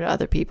training compared to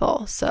other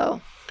people.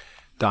 So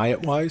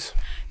diet-wise,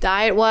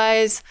 it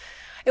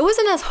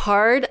wasn't as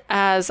hard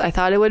as I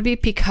thought it would be,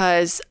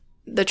 because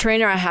the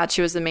trainer I had,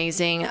 she was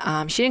amazing.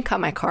 She didn't cut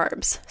my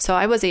carbs, so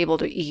I was able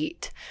to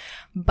eat.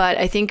 But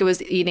I think it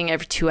was eating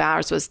every 2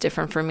 hours was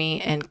different for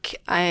me. And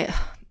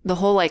the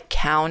whole like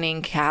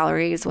counting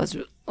calories was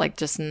like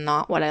just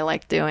not what I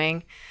liked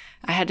doing.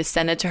 I had to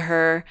send it to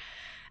her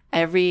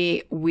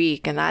every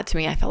week. And that to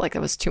me, I felt like it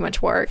was too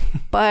much work.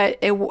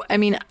 But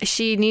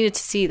she needed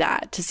to see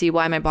that, to see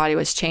why my body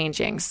was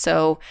changing.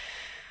 So,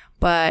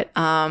 but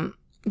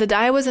the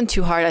diet wasn't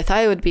too hard. I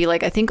thought it would be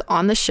like, I think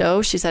on the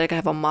show, she said I could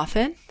have a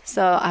muffin.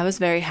 So I was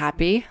very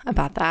happy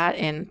about that,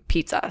 and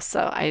pizza.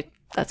 So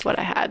that's what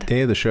I had.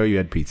 Day of the show, you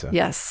had pizza.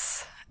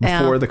 Yes.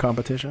 Before the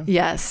competition?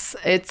 Yes.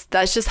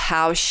 That's just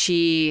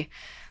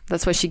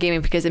that's what she gave me,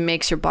 because it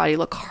makes your body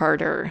look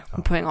harder,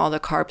 putting all the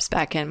carbs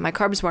back in. My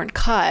carbs weren't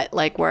cut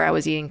like where I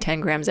was eating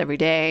 10 grams every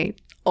day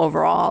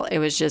overall. It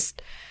was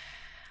just,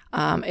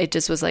 it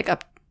just was like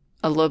up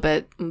a little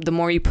bit. The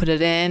more you put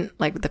it in,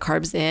 like the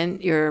carbs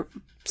in,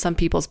 some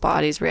people's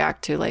bodies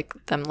react to like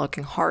them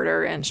looking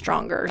harder and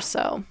stronger.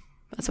 So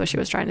that's what she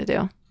was trying to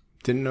do.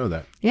 Didn't know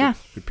that. Yeah.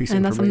 Good piece of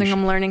and that's information.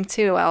 something I'm learning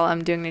too while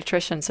I'm doing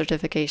nutrition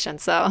certification.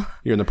 So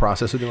you're in the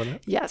process of doing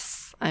that?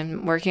 Yes,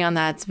 I'm working on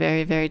that. It's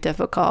very, very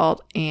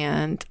difficult.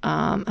 And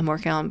I'm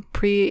working on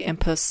pre and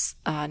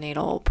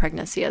postnatal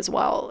pregnancy as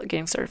well,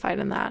 getting certified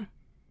in that.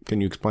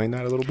 Can you explain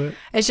that a little bit?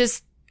 It's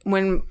just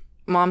when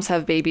moms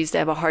have babies, they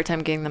have a hard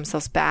time getting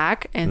themselves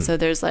back. And so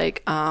there's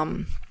like,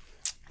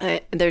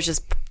 there's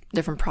just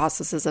different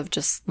processes of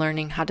just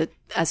learning how to,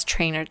 as a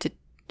trainer, to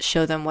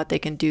show them what they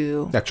can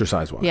do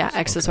exercise-wise. Yeah,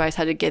 exercise,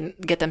 how to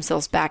get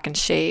themselves back in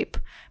shape.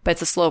 But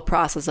it's a slow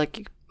process.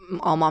 Like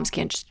all moms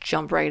can't just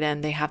jump right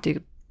in. They have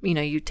to,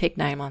 you take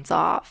 9 months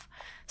off.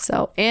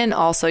 So, and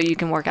also you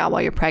can work out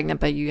while you're pregnant,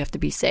 but you have to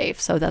be safe.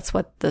 So that's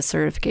what the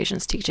certification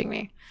is teaching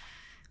me,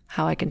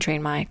 how I can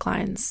train my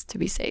clients to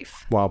be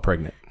safe. While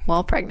pregnant.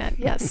 While pregnant,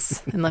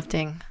 yes. And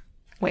lifting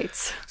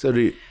weights. So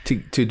to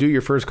do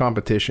your first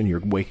competition,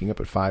 you're waking up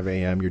at 5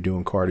 a.m., you're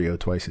doing cardio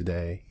twice a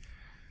day.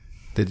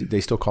 Did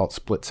they still call it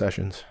split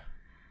sessions?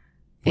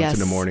 Once in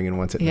the morning and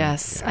once at night?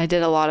 Yes, Yeah. I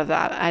did a lot of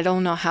that. I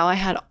don't know how I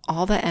had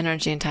all the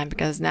energy and time,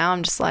 because now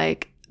I'm just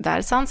like,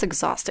 that sounds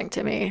exhausting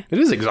to me. It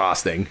is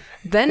exhausting.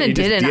 Then it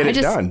didn't. I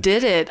just done.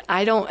 did it.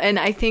 And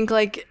I think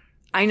like,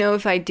 I know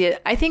if I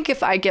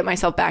get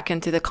myself back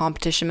into the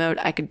competition mode,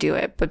 I could do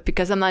it. But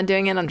because I'm not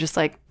doing it, I'm just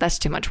like, that's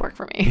too much work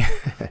for me.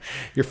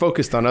 You're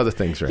focused on other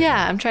things right now.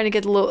 Yeah, I'm trying to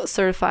get a little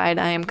certified.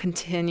 I am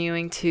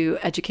continuing to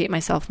educate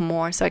myself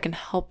more so I can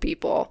help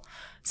people.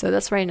 So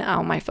that's right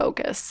now my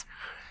focus.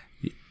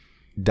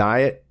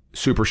 Diet,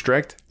 super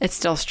strict? It's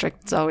still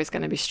strict. It's always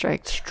going to be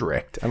strict.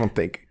 Strict. I don't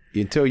think,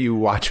 until you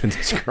watch when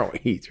this girl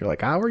eats, you're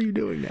like, how are you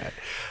doing that?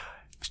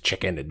 It's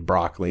chicken and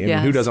broccoli. I mean,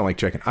 who doesn't like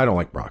chicken? I don't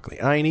like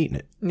broccoli. I ain't eating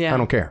it. Yeah. I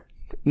don't care.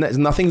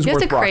 Nothing's you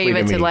worth have to broccoli crave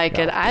it to to me. like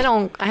it. I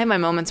have my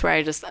moments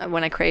where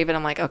when I crave it,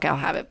 I'm like, okay, I'll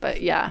have it.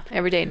 But yeah,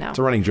 every day now. It's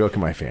a running joke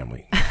in my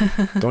family.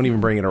 Don't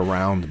even bring it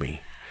around me.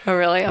 Oh,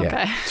 really? Okay.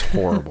 Yeah, it's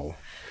horrible.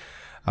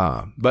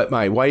 But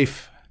my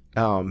wife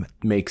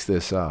makes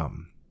this,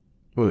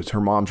 it's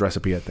her mom's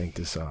recipe, I think,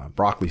 this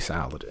broccoli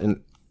salad.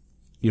 And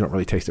you don't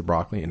really taste the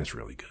broccoli, and it's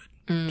really good.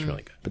 It's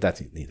really good. But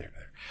that's neither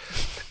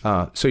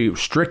there. So you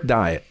strict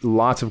diet,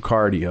 lots of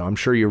cardio. I'm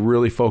sure you're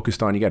really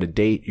focused on, you got a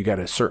date, you got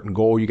a certain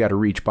goal you got to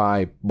reach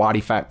by,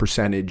 body fat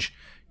percentage.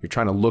 You're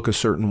trying to look a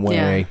certain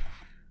way. Yeah.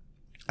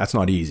 That's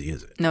not easy,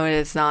 is it? No, it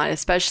is not.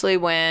 Especially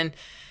when,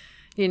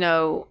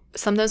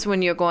 sometimes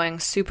when you're going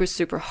super,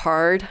 super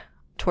hard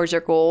towards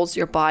your goals,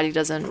 your body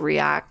doesn't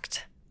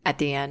react at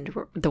the end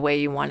the way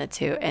you want it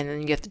to. And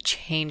then you have to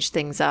change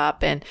things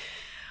up. And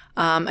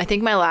I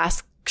think my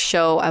last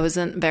show, I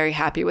wasn't very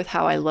happy with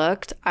how I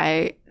looked.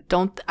 I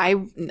know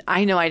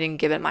I didn't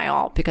give it my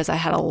all because I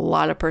had a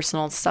lot of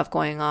personal stuff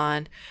going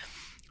on.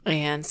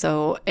 And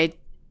so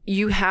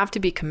you have to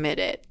be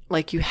committed.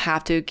 Like, you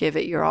have to give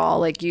it your all.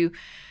 Like,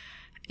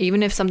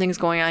 even if something's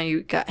going on,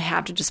 you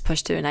have to just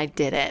push through. And I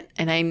did it.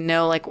 And I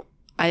know, like,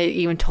 I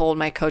even told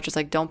my coach, was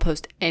like, don't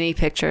post any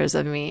pictures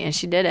of me. And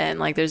she didn't.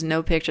 Like, there's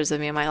no pictures of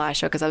me in my last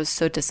show because I was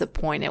so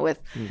disappointed with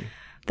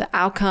the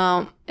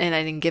outcome, and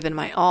I didn't give it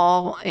my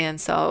all.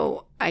 And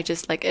so I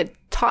just, like, it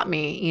taught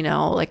me,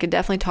 it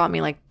definitely taught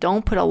me, like,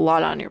 don't put a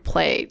lot on your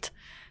plate.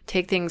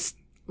 Take things,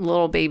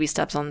 little baby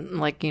steps on,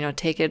 like,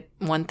 take it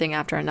one thing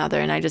after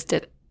another. And I just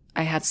did.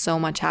 I had so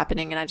much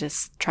happening, and I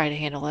just tried to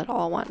handle it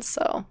all at once.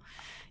 So,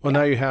 well,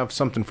 now you have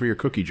something for your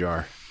cookie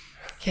jar.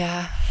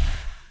 Yeah.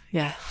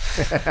 Yeah.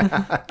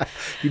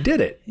 You did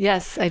it.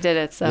 Yes, I did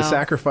it. So the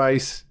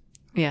sacrifice,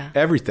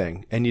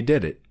 everything, and you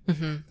did it.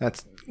 Mm-hmm.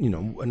 That's,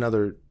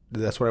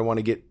 that's what I want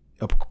to get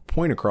a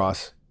point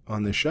across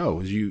on this show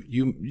is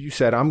you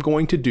said, I'm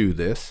going to do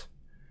this.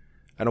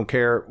 I don't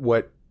care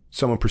what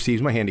someone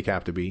perceives my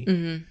handicap to be.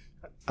 Mm-hmm.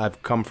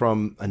 I've come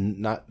from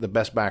not the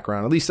best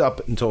background, at least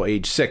up until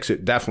age 6.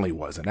 It definitely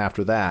wasn't.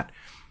 After that,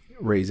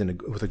 raised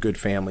with a good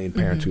family and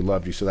parents who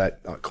loved you. So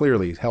that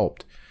clearly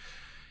helped.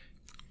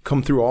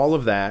 Come through all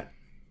of that.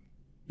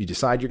 You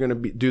decide you're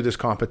going to do this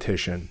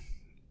competition.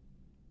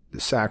 the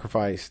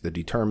sacrifice, the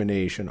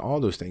determination, all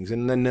those things.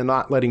 And then they're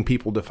not letting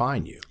people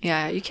define you.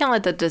 Yeah, you can't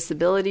let the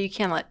disability, you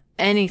can't let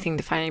anything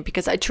define you,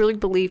 because I truly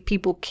believe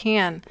people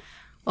can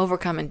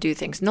overcome and do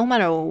things. No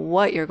matter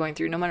what you're going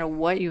through, no matter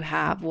what you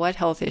have, what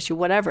health issue,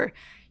 whatever,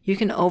 you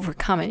can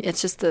overcome it.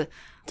 It's just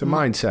it's a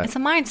mindset. It's a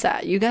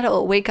mindset. You got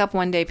to wake up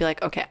one day and be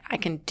like, okay, I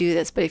can do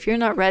this. But if you're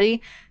not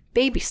ready,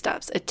 baby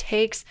steps.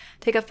 Take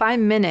a 5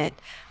 minute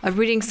of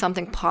reading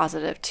something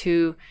positive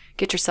to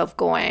get yourself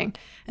going,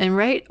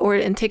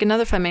 and take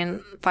another 5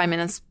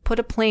 minutes, put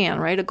a plan,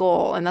 write a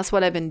goal. And that's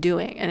what I've been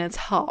doing. And it's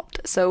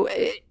helped. So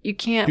you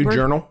can't. Do you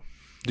journal?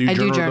 Do you I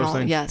do journal. those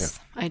things? Yes,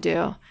 yeah. I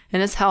do.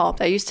 And it's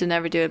helped. I used to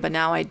never do it, but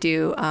now I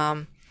do.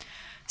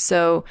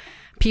 So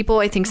people,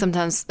 I think,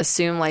 sometimes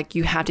assume like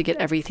you have to get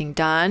everything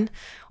done,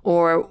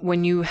 or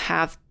when you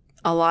have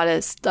a lot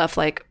of stuff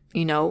like,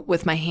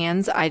 with my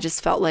hands, I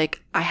just felt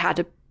like I had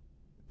to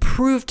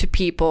prove to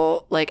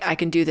people like I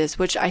can do this,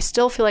 which I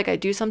still feel like I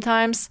do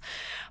sometimes,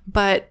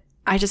 but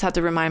I just have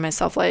to remind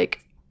myself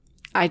like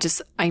I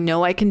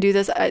know I can do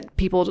this. I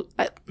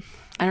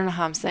don't know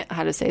how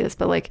to say this,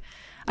 but like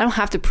I don't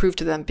have to prove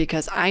to them,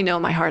 because I know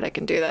in my heart I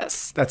can do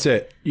this. That's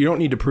it. You don't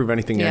need to prove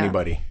anything to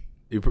anybody.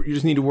 You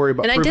just need to worry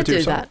about. And prove I it to did do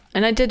yourself. that.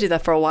 And I did do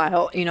that for a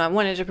while. I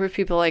wanted to prove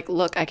people like,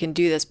 look, I can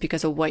do this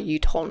because of what you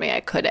told me I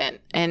couldn't.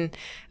 And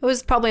it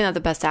was probably not the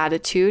best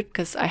attitude,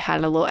 because I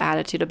had a little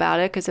attitude about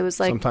it, because it was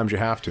like sometimes you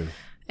have to.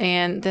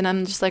 And then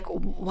I'm just like,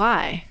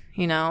 why?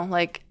 I know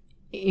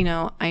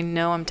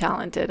I'm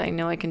talented. I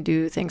know I can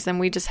do things. And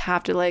we just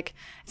have to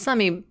it's not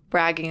me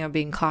bragging or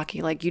being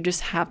cocky. Like, you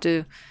just have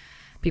to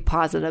be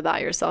positive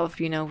about yourself.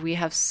 We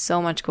have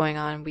so much going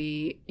on.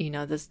 We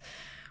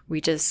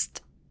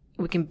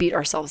can beat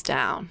ourselves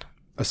down.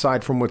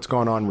 Aside from what's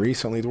gone on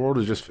recently, the world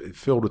is just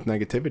filled with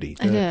negativity.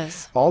 It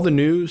is. All the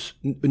news.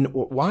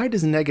 Why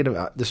does negative?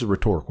 This is a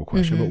rhetorical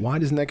question, but why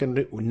does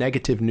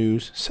negative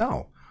news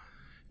sell?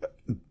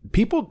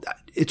 People,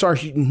 it's our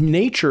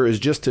nature is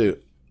just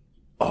to.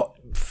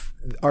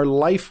 Our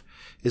life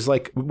is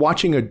like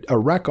watching a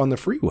wreck on the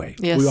freeway.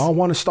 Yes. We all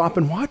want to stop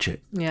and watch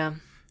it. Yeah.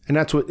 And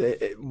that's what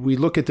we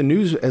look at the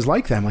news as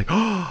like that. I'm like,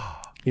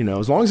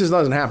 as long as this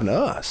doesn't happen to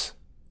us,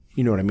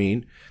 you know what I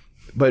mean?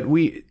 But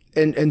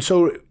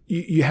so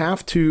you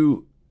have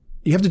to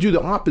do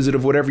the opposite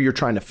of whatever you're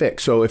trying to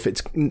fix. So if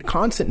it's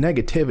constant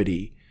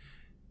negativity,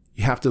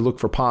 you have to look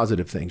for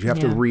positive things. You have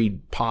to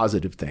read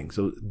positive things.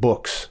 So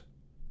books,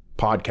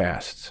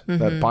 podcasts.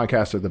 That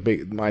podcasts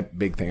are my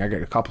big thing. I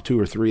got a couple, 2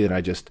 or 3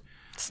 that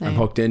I'm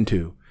hooked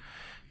into,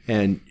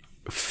 and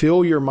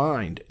fill your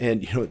mind.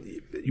 And I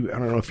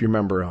don't know if you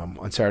remember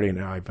on Saturday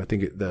Night Live, I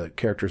think the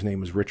character's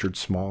name was Richard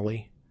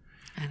Smalley.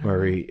 I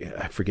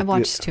forget. I've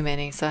watched too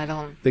many, so I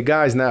don't. The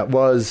guy's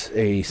was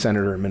a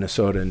senator in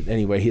Minnesota, and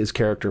anyway, his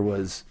character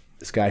was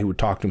this guy who would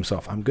talk to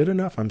himself, I'm good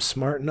enough, I'm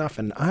smart enough,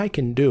 and I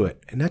can do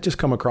it. And that just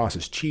come across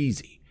as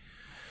cheesy.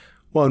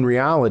 Well, in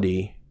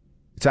reality,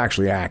 it's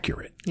actually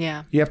accurate.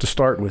 Yeah. You have to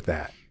start with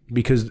that,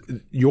 because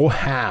you'll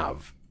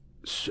have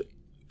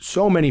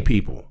so many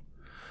people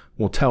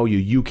will tell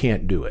you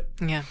can't do it.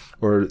 Yeah.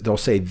 Or they'll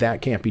say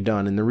that can't be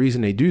done. And the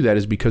reason they do that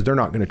is because they're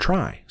not going to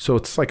try. So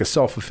it's like a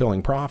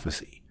self-fulfilling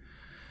prophecy.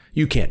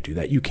 You can't do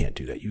that. You can't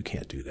do that. You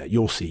can't do that.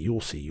 You'll see.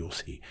 You'll see. You'll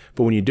see.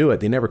 But when you do it,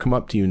 they never come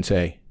up to you and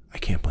say, I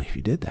can't believe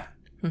you did that.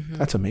 Mm-hmm.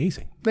 That's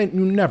amazing. They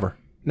never.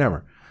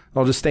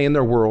 They'll just stay in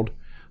their world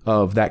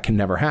of that can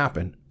never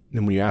happen.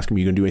 And when you ask them,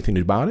 you going to do anything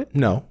about it?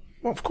 No.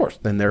 Well, of course.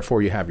 Then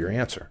therefore you have your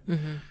answer.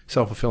 Mm-hmm.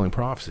 Self-fulfilling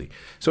prophecy.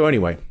 So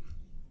anyway,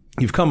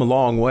 you've come a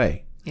long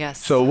way.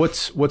 Yes. So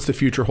what's the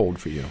future hold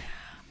for you?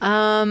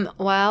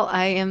 Well,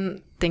 I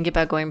am thinking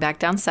about going back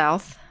down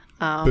south.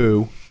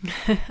 Boo.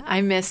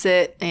 I miss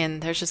it,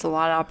 and there's just a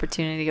lot of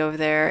opportunity over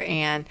there,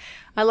 and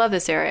I love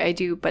this area. I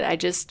do, but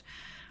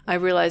I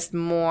realized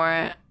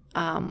more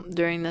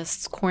during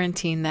this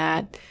quarantine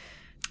that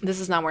this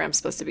is not where I'm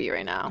supposed to be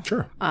right now.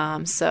 Sure.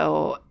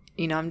 So,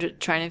 I'm just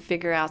trying to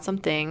figure out some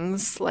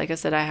things. Like I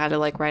said, I had to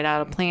write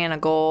out a plan, a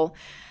goal.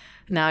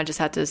 Now I just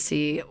have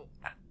to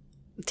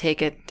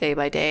take it day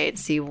by day and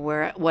see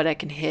what I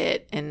can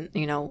hit and,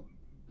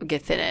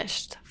 get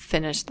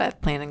finish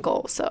that plan and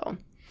goal. So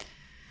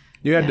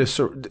you had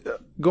to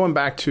going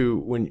back to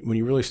when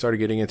you really started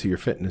getting into your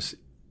fitness,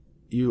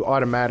 you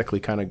automatically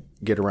kind of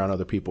get around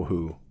other people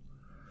who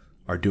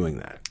are doing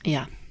that.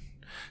 Yeah.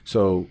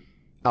 So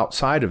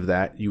outside of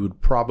that, you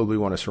would probably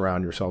want to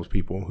surround yourself with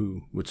people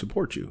who would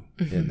support you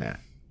in that.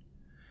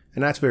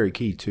 And that's very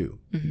key too.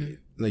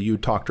 Mm-hmm. You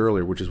talked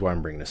earlier, which is why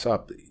I'm bringing this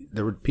up.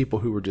 There were people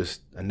who were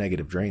just a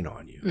negative drain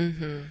on you.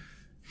 Mm-hmm.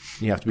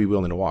 You have to be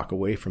willing to walk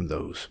away from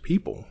those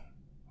people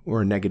who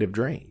are a negative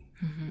drain.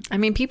 Mm-hmm. I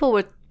mean, people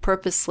would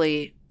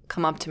purposely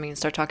come up to me and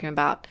start talking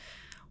about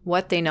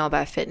what they know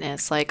about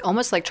fitness,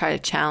 almost try to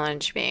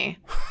challenge me.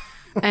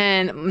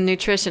 And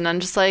nutrition, I'm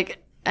just in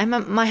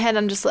my head,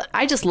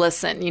 I just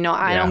listen.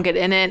 I don't get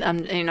in it.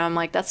 I'm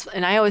like,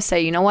 and I always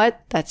say, you know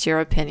what? That's your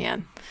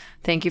opinion.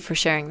 Thank you for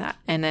sharing that.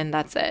 And then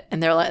that's it.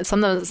 And they're like,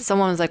 someone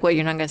was like, what,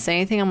 you're not going to say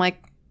anything? I'm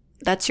like,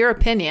 that's your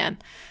opinion.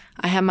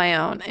 I have my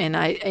own,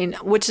 and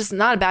which is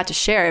not bad to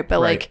share it, but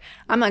Right. like,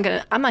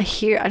 I'm not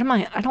here.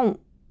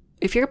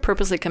 If you're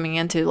purposely coming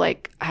in to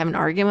like have an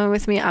argument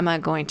with me, I'm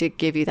not going to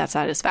give you that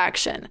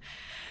satisfaction.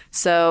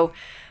 So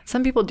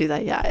some people do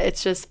that. Yeah.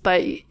 It's just,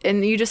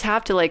 and you just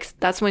have to like,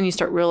 that's when you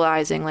start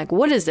realizing like,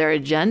 what is their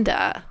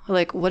agenda?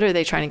 Like, what are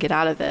they trying to get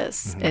out of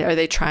this? Are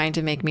they trying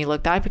to make me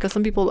look bad? Because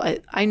some people,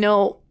 I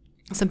know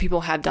some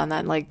people have done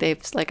that. Like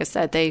like I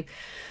said, they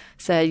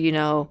said,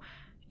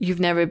 you've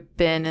never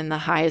been in the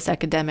highest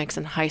academics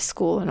in high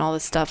school and all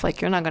this stuff. Like,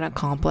 you're not going to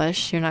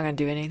accomplish. You're not going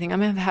to do anything. I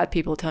mean, I've had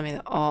people tell me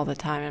that all the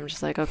time. I'm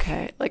just like,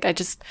 okay, like, I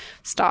just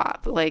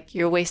stop. Like,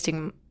 you're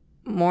wasting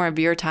more of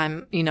your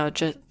time,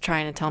 just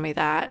trying to tell me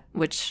that,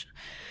 which,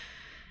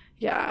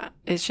 yeah,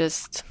 it's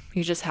just,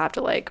 you just have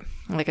to like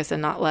I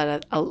said, not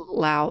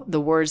allow the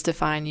words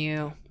define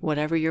you.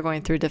 Whatever you're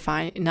going through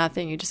define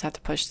nothing. You just have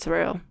to push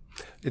through.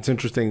 It's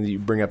interesting that you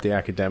bring up the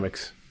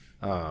academics.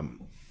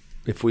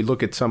 If we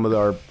look at some of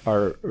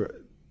our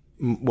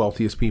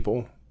wealthiest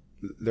people,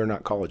 they're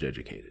not college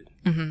educated.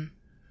 Mm-hmm.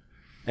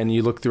 And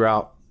you look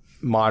throughout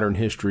modern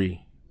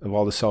history of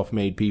all the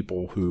self-made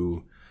people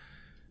who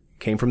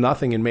came from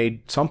nothing and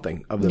made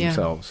something of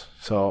themselves.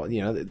 Yeah. So,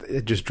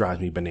 it just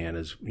drives me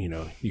bananas. You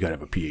got to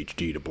have a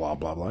PhD to blah,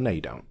 blah, blah. No,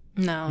 you don't.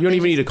 No. You don't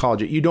even need a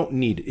college. You don't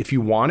need it. If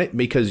you want it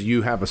because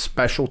you have a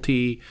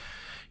specialty,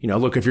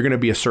 look, if you're going to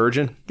be a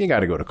surgeon, you got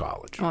to go to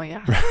college. Oh,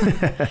 yeah.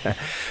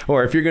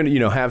 Or if you're going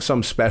to, have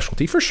some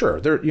specialty, for sure.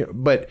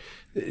 But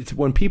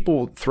when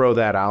people throw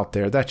that out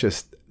there,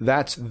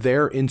 that's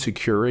their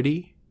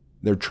insecurity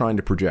they're trying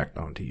to project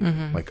onto you.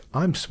 Mm-hmm. Like,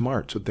 I'm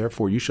smart, so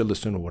therefore you should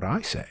listen to what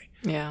I say.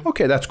 Yeah.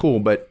 Okay, that's cool,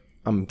 but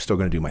I'm still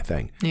going to do my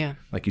thing. Yeah.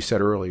 Like you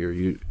said earlier,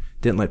 you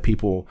didn't let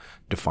people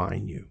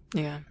define you.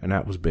 Yeah. And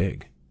that was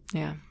big.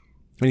 Yeah.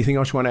 Anything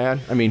else you want to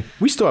add? I mean,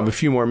 we still have a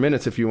few more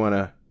minutes if you want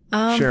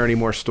to share any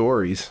more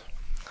stories.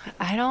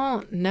 I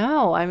don't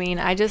know. I mean,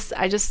 I just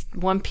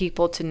want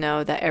people to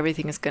know that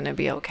everything is going to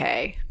be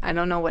okay. I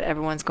don't know what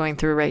everyone's going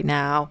through right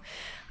now.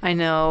 I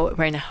know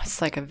right now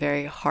it's like a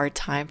very hard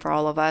time for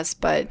all of us,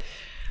 but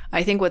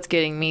I think what's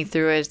getting me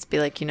through it is to be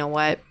like, you know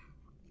what?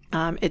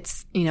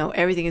 It's,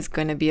 everything is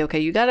going to be okay.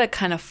 You got to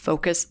kind of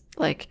focus,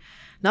 like,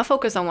 not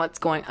focus on what's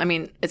going, I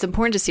mean, it's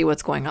important to see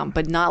what's going on,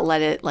 but not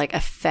let it like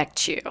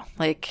affect you,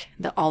 like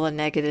all the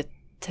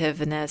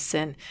negativeness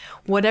and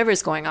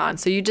whatever's going on.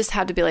 So you just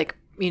have to be like,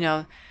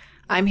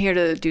 I'm here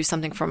to do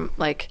something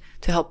to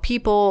help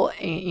people.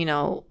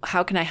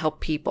 How can I help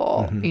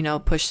people,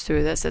 push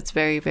through this? It's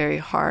very, very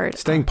hard.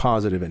 Staying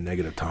positive in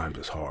negative times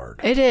is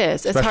hard. It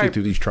is. Especially it's hard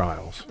through these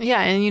trials.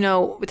 Yeah.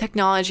 And,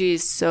 technology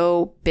is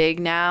so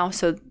big now.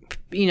 So,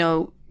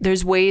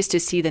 there's ways to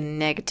see the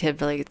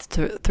negativity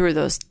through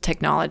those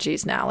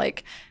technologies now,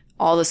 like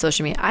all the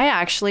social media.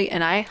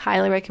 I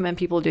highly recommend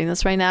people doing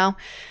this right now.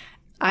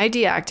 I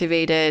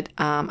deactivated,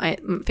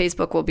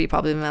 Facebook will be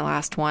probably my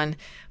last one,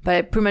 but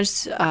I pretty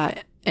much,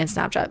 and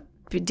Snapchat,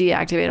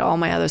 deactivated all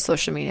my other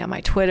social media,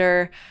 my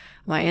Twitter,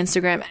 my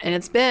Instagram. And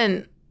it's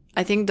been,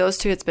 I think those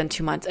two, it's been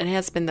 2 months, and it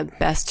has been the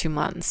best 2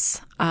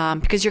 months,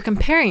 because you're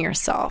comparing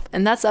yourself.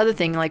 And that's the other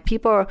thing, like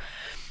people are,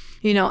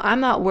 I'm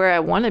not where I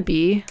want to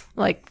be,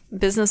 like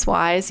business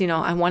wise,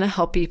 I want to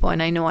help people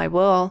and I know I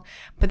will,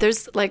 but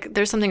there's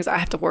some things I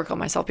have to work on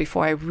myself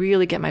before I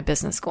really get my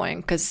business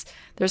going. Cause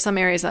there's some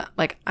areas that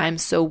like I'm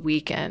so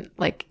weak in,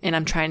 like, and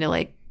I'm trying to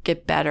like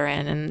get better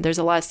in, and there's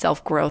a lot of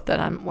self-growth that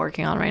I'm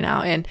working on right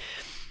now. And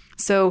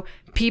so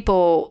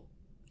people,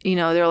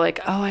 they're like,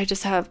 oh, I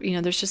just have,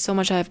 there's just so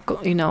much I have,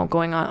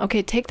 going on.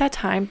 Okay. Take that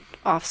time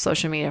off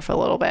social media for a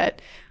little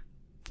bit,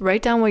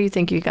 write down what you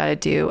think you got to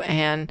do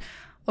and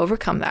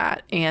overcome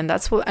that. And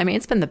that's what,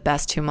 it's been the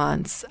best 2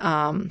 months.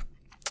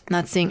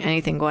 Not seeing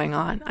anything going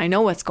on. I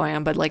know what's going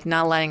on, but like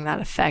not letting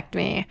that affect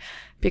me,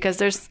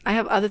 because I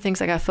have other things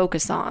I got to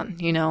focus on,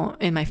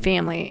 in my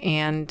family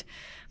and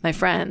my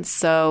friends.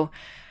 So,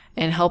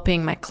 and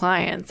helping my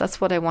clients,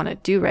 that's what I want to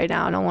do right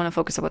now. I don't want to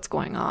focus on what's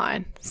going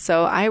on.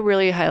 So I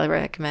really highly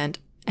recommend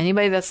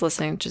anybody that's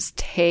listening, just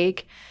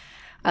take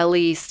at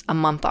least a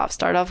month off.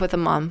 Start off with a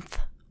month,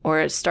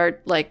 or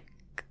start like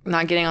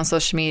not getting on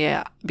social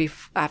media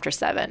after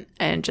 7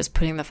 and just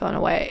putting the phone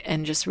away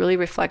and just really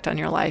reflect on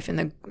your life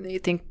and you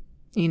think,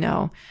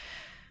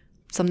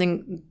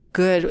 something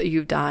good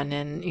you've done,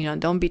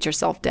 and, don't beat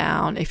yourself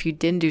down. If you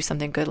didn't do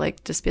something good,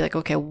 like just be like,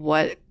 okay,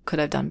 what could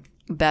I've done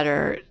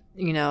better,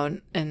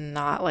 and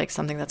not like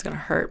something that's going to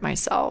hurt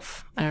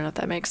myself. I don't know if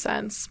that makes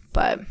sense,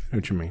 but I know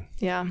what you mean.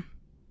 Yeah.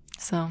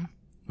 So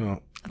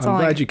well, I'm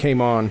glad you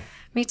came on.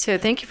 Me too.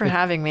 Thank you for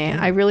having me.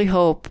 I really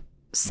hope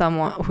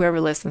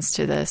whoever listens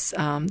to this,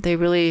 they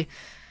really,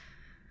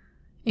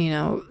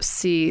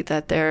 see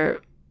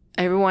that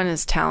everyone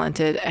is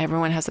talented.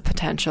 Everyone has a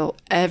potential.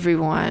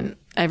 Everyone,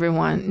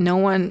 no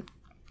one,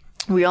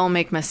 we all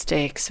make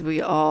mistakes.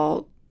 We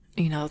all,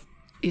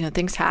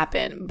 things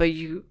happen, but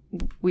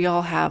we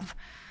all have,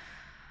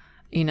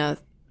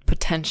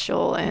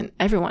 potential, and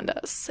everyone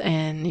does.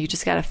 And you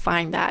just got to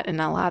find that and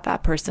not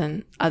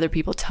let other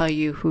people tell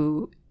you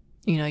who,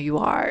 you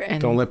are.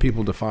 And don't let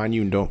people define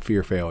you, and don't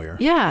fear failure.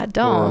 Yeah,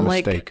 don't. Or a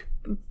mistake.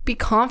 be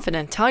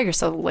confident. Tell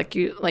yourself,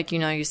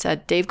 you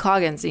said, Dave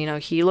Coggins,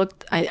 he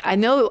looked, I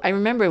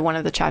remember one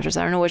of the chapters,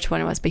 I don't know which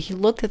one it was, but he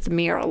looked at the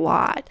mirror a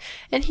lot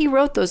and he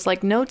wrote those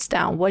like notes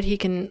down, what he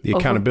can. The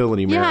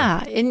accountability mirror.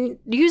 Yeah. And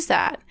use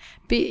that.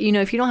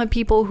 If you don't have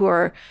people who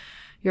are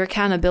your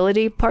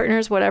accountability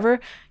partners, whatever,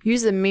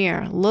 use the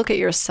mirror, look at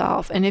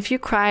yourself. And if you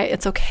cry,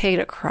 it's okay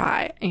to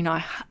cry.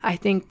 I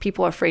think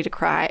people are afraid to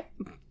cry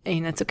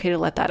and it's okay to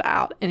let that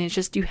out. And it's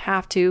just, you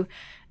have to.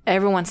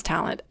 Everyone's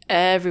talent.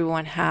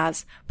 Everyone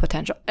has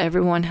potential.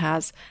 Everyone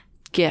has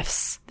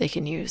gifts they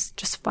can use.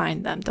 Just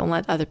find them. Don't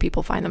let other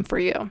people find them for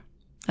you.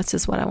 That's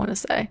just what I want to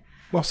say.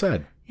 Well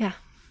said. Yeah.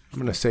 I'm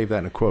going to save that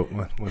in a quote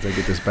once I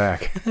get this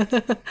back. I'm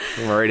going to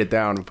write it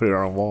down and put it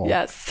on a wall.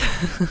 Yes.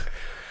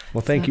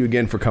 Well, thank you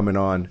again for coming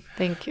on.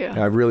 Thank you.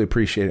 I really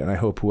appreciate it. And I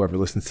hope whoever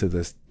listens to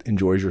this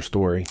enjoys your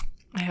story.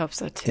 I hope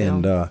so too.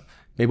 And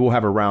maybe we'll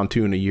have a round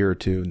 2 in a year or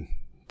two and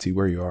see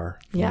where you are.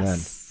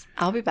 Yes.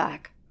 I'll be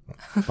back.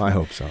 I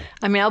hope so.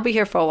 I mean, I'll be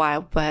here for a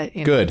while, but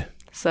good.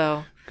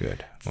 So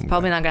good. It's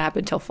probably not going to happen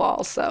until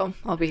fall, so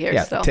I'll be here.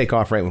 Yeah, still. Take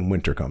off right when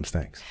winter comes.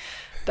 Thanks.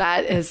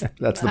 That is.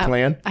 That's the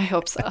plan. I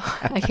hope so.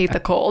 I hate the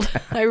cold.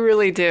 I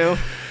really do.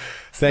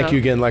 Thank you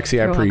again, Lexi.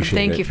 I appreciate it.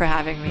 Thank you for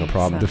having me. No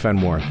problem.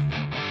 Defend Warren.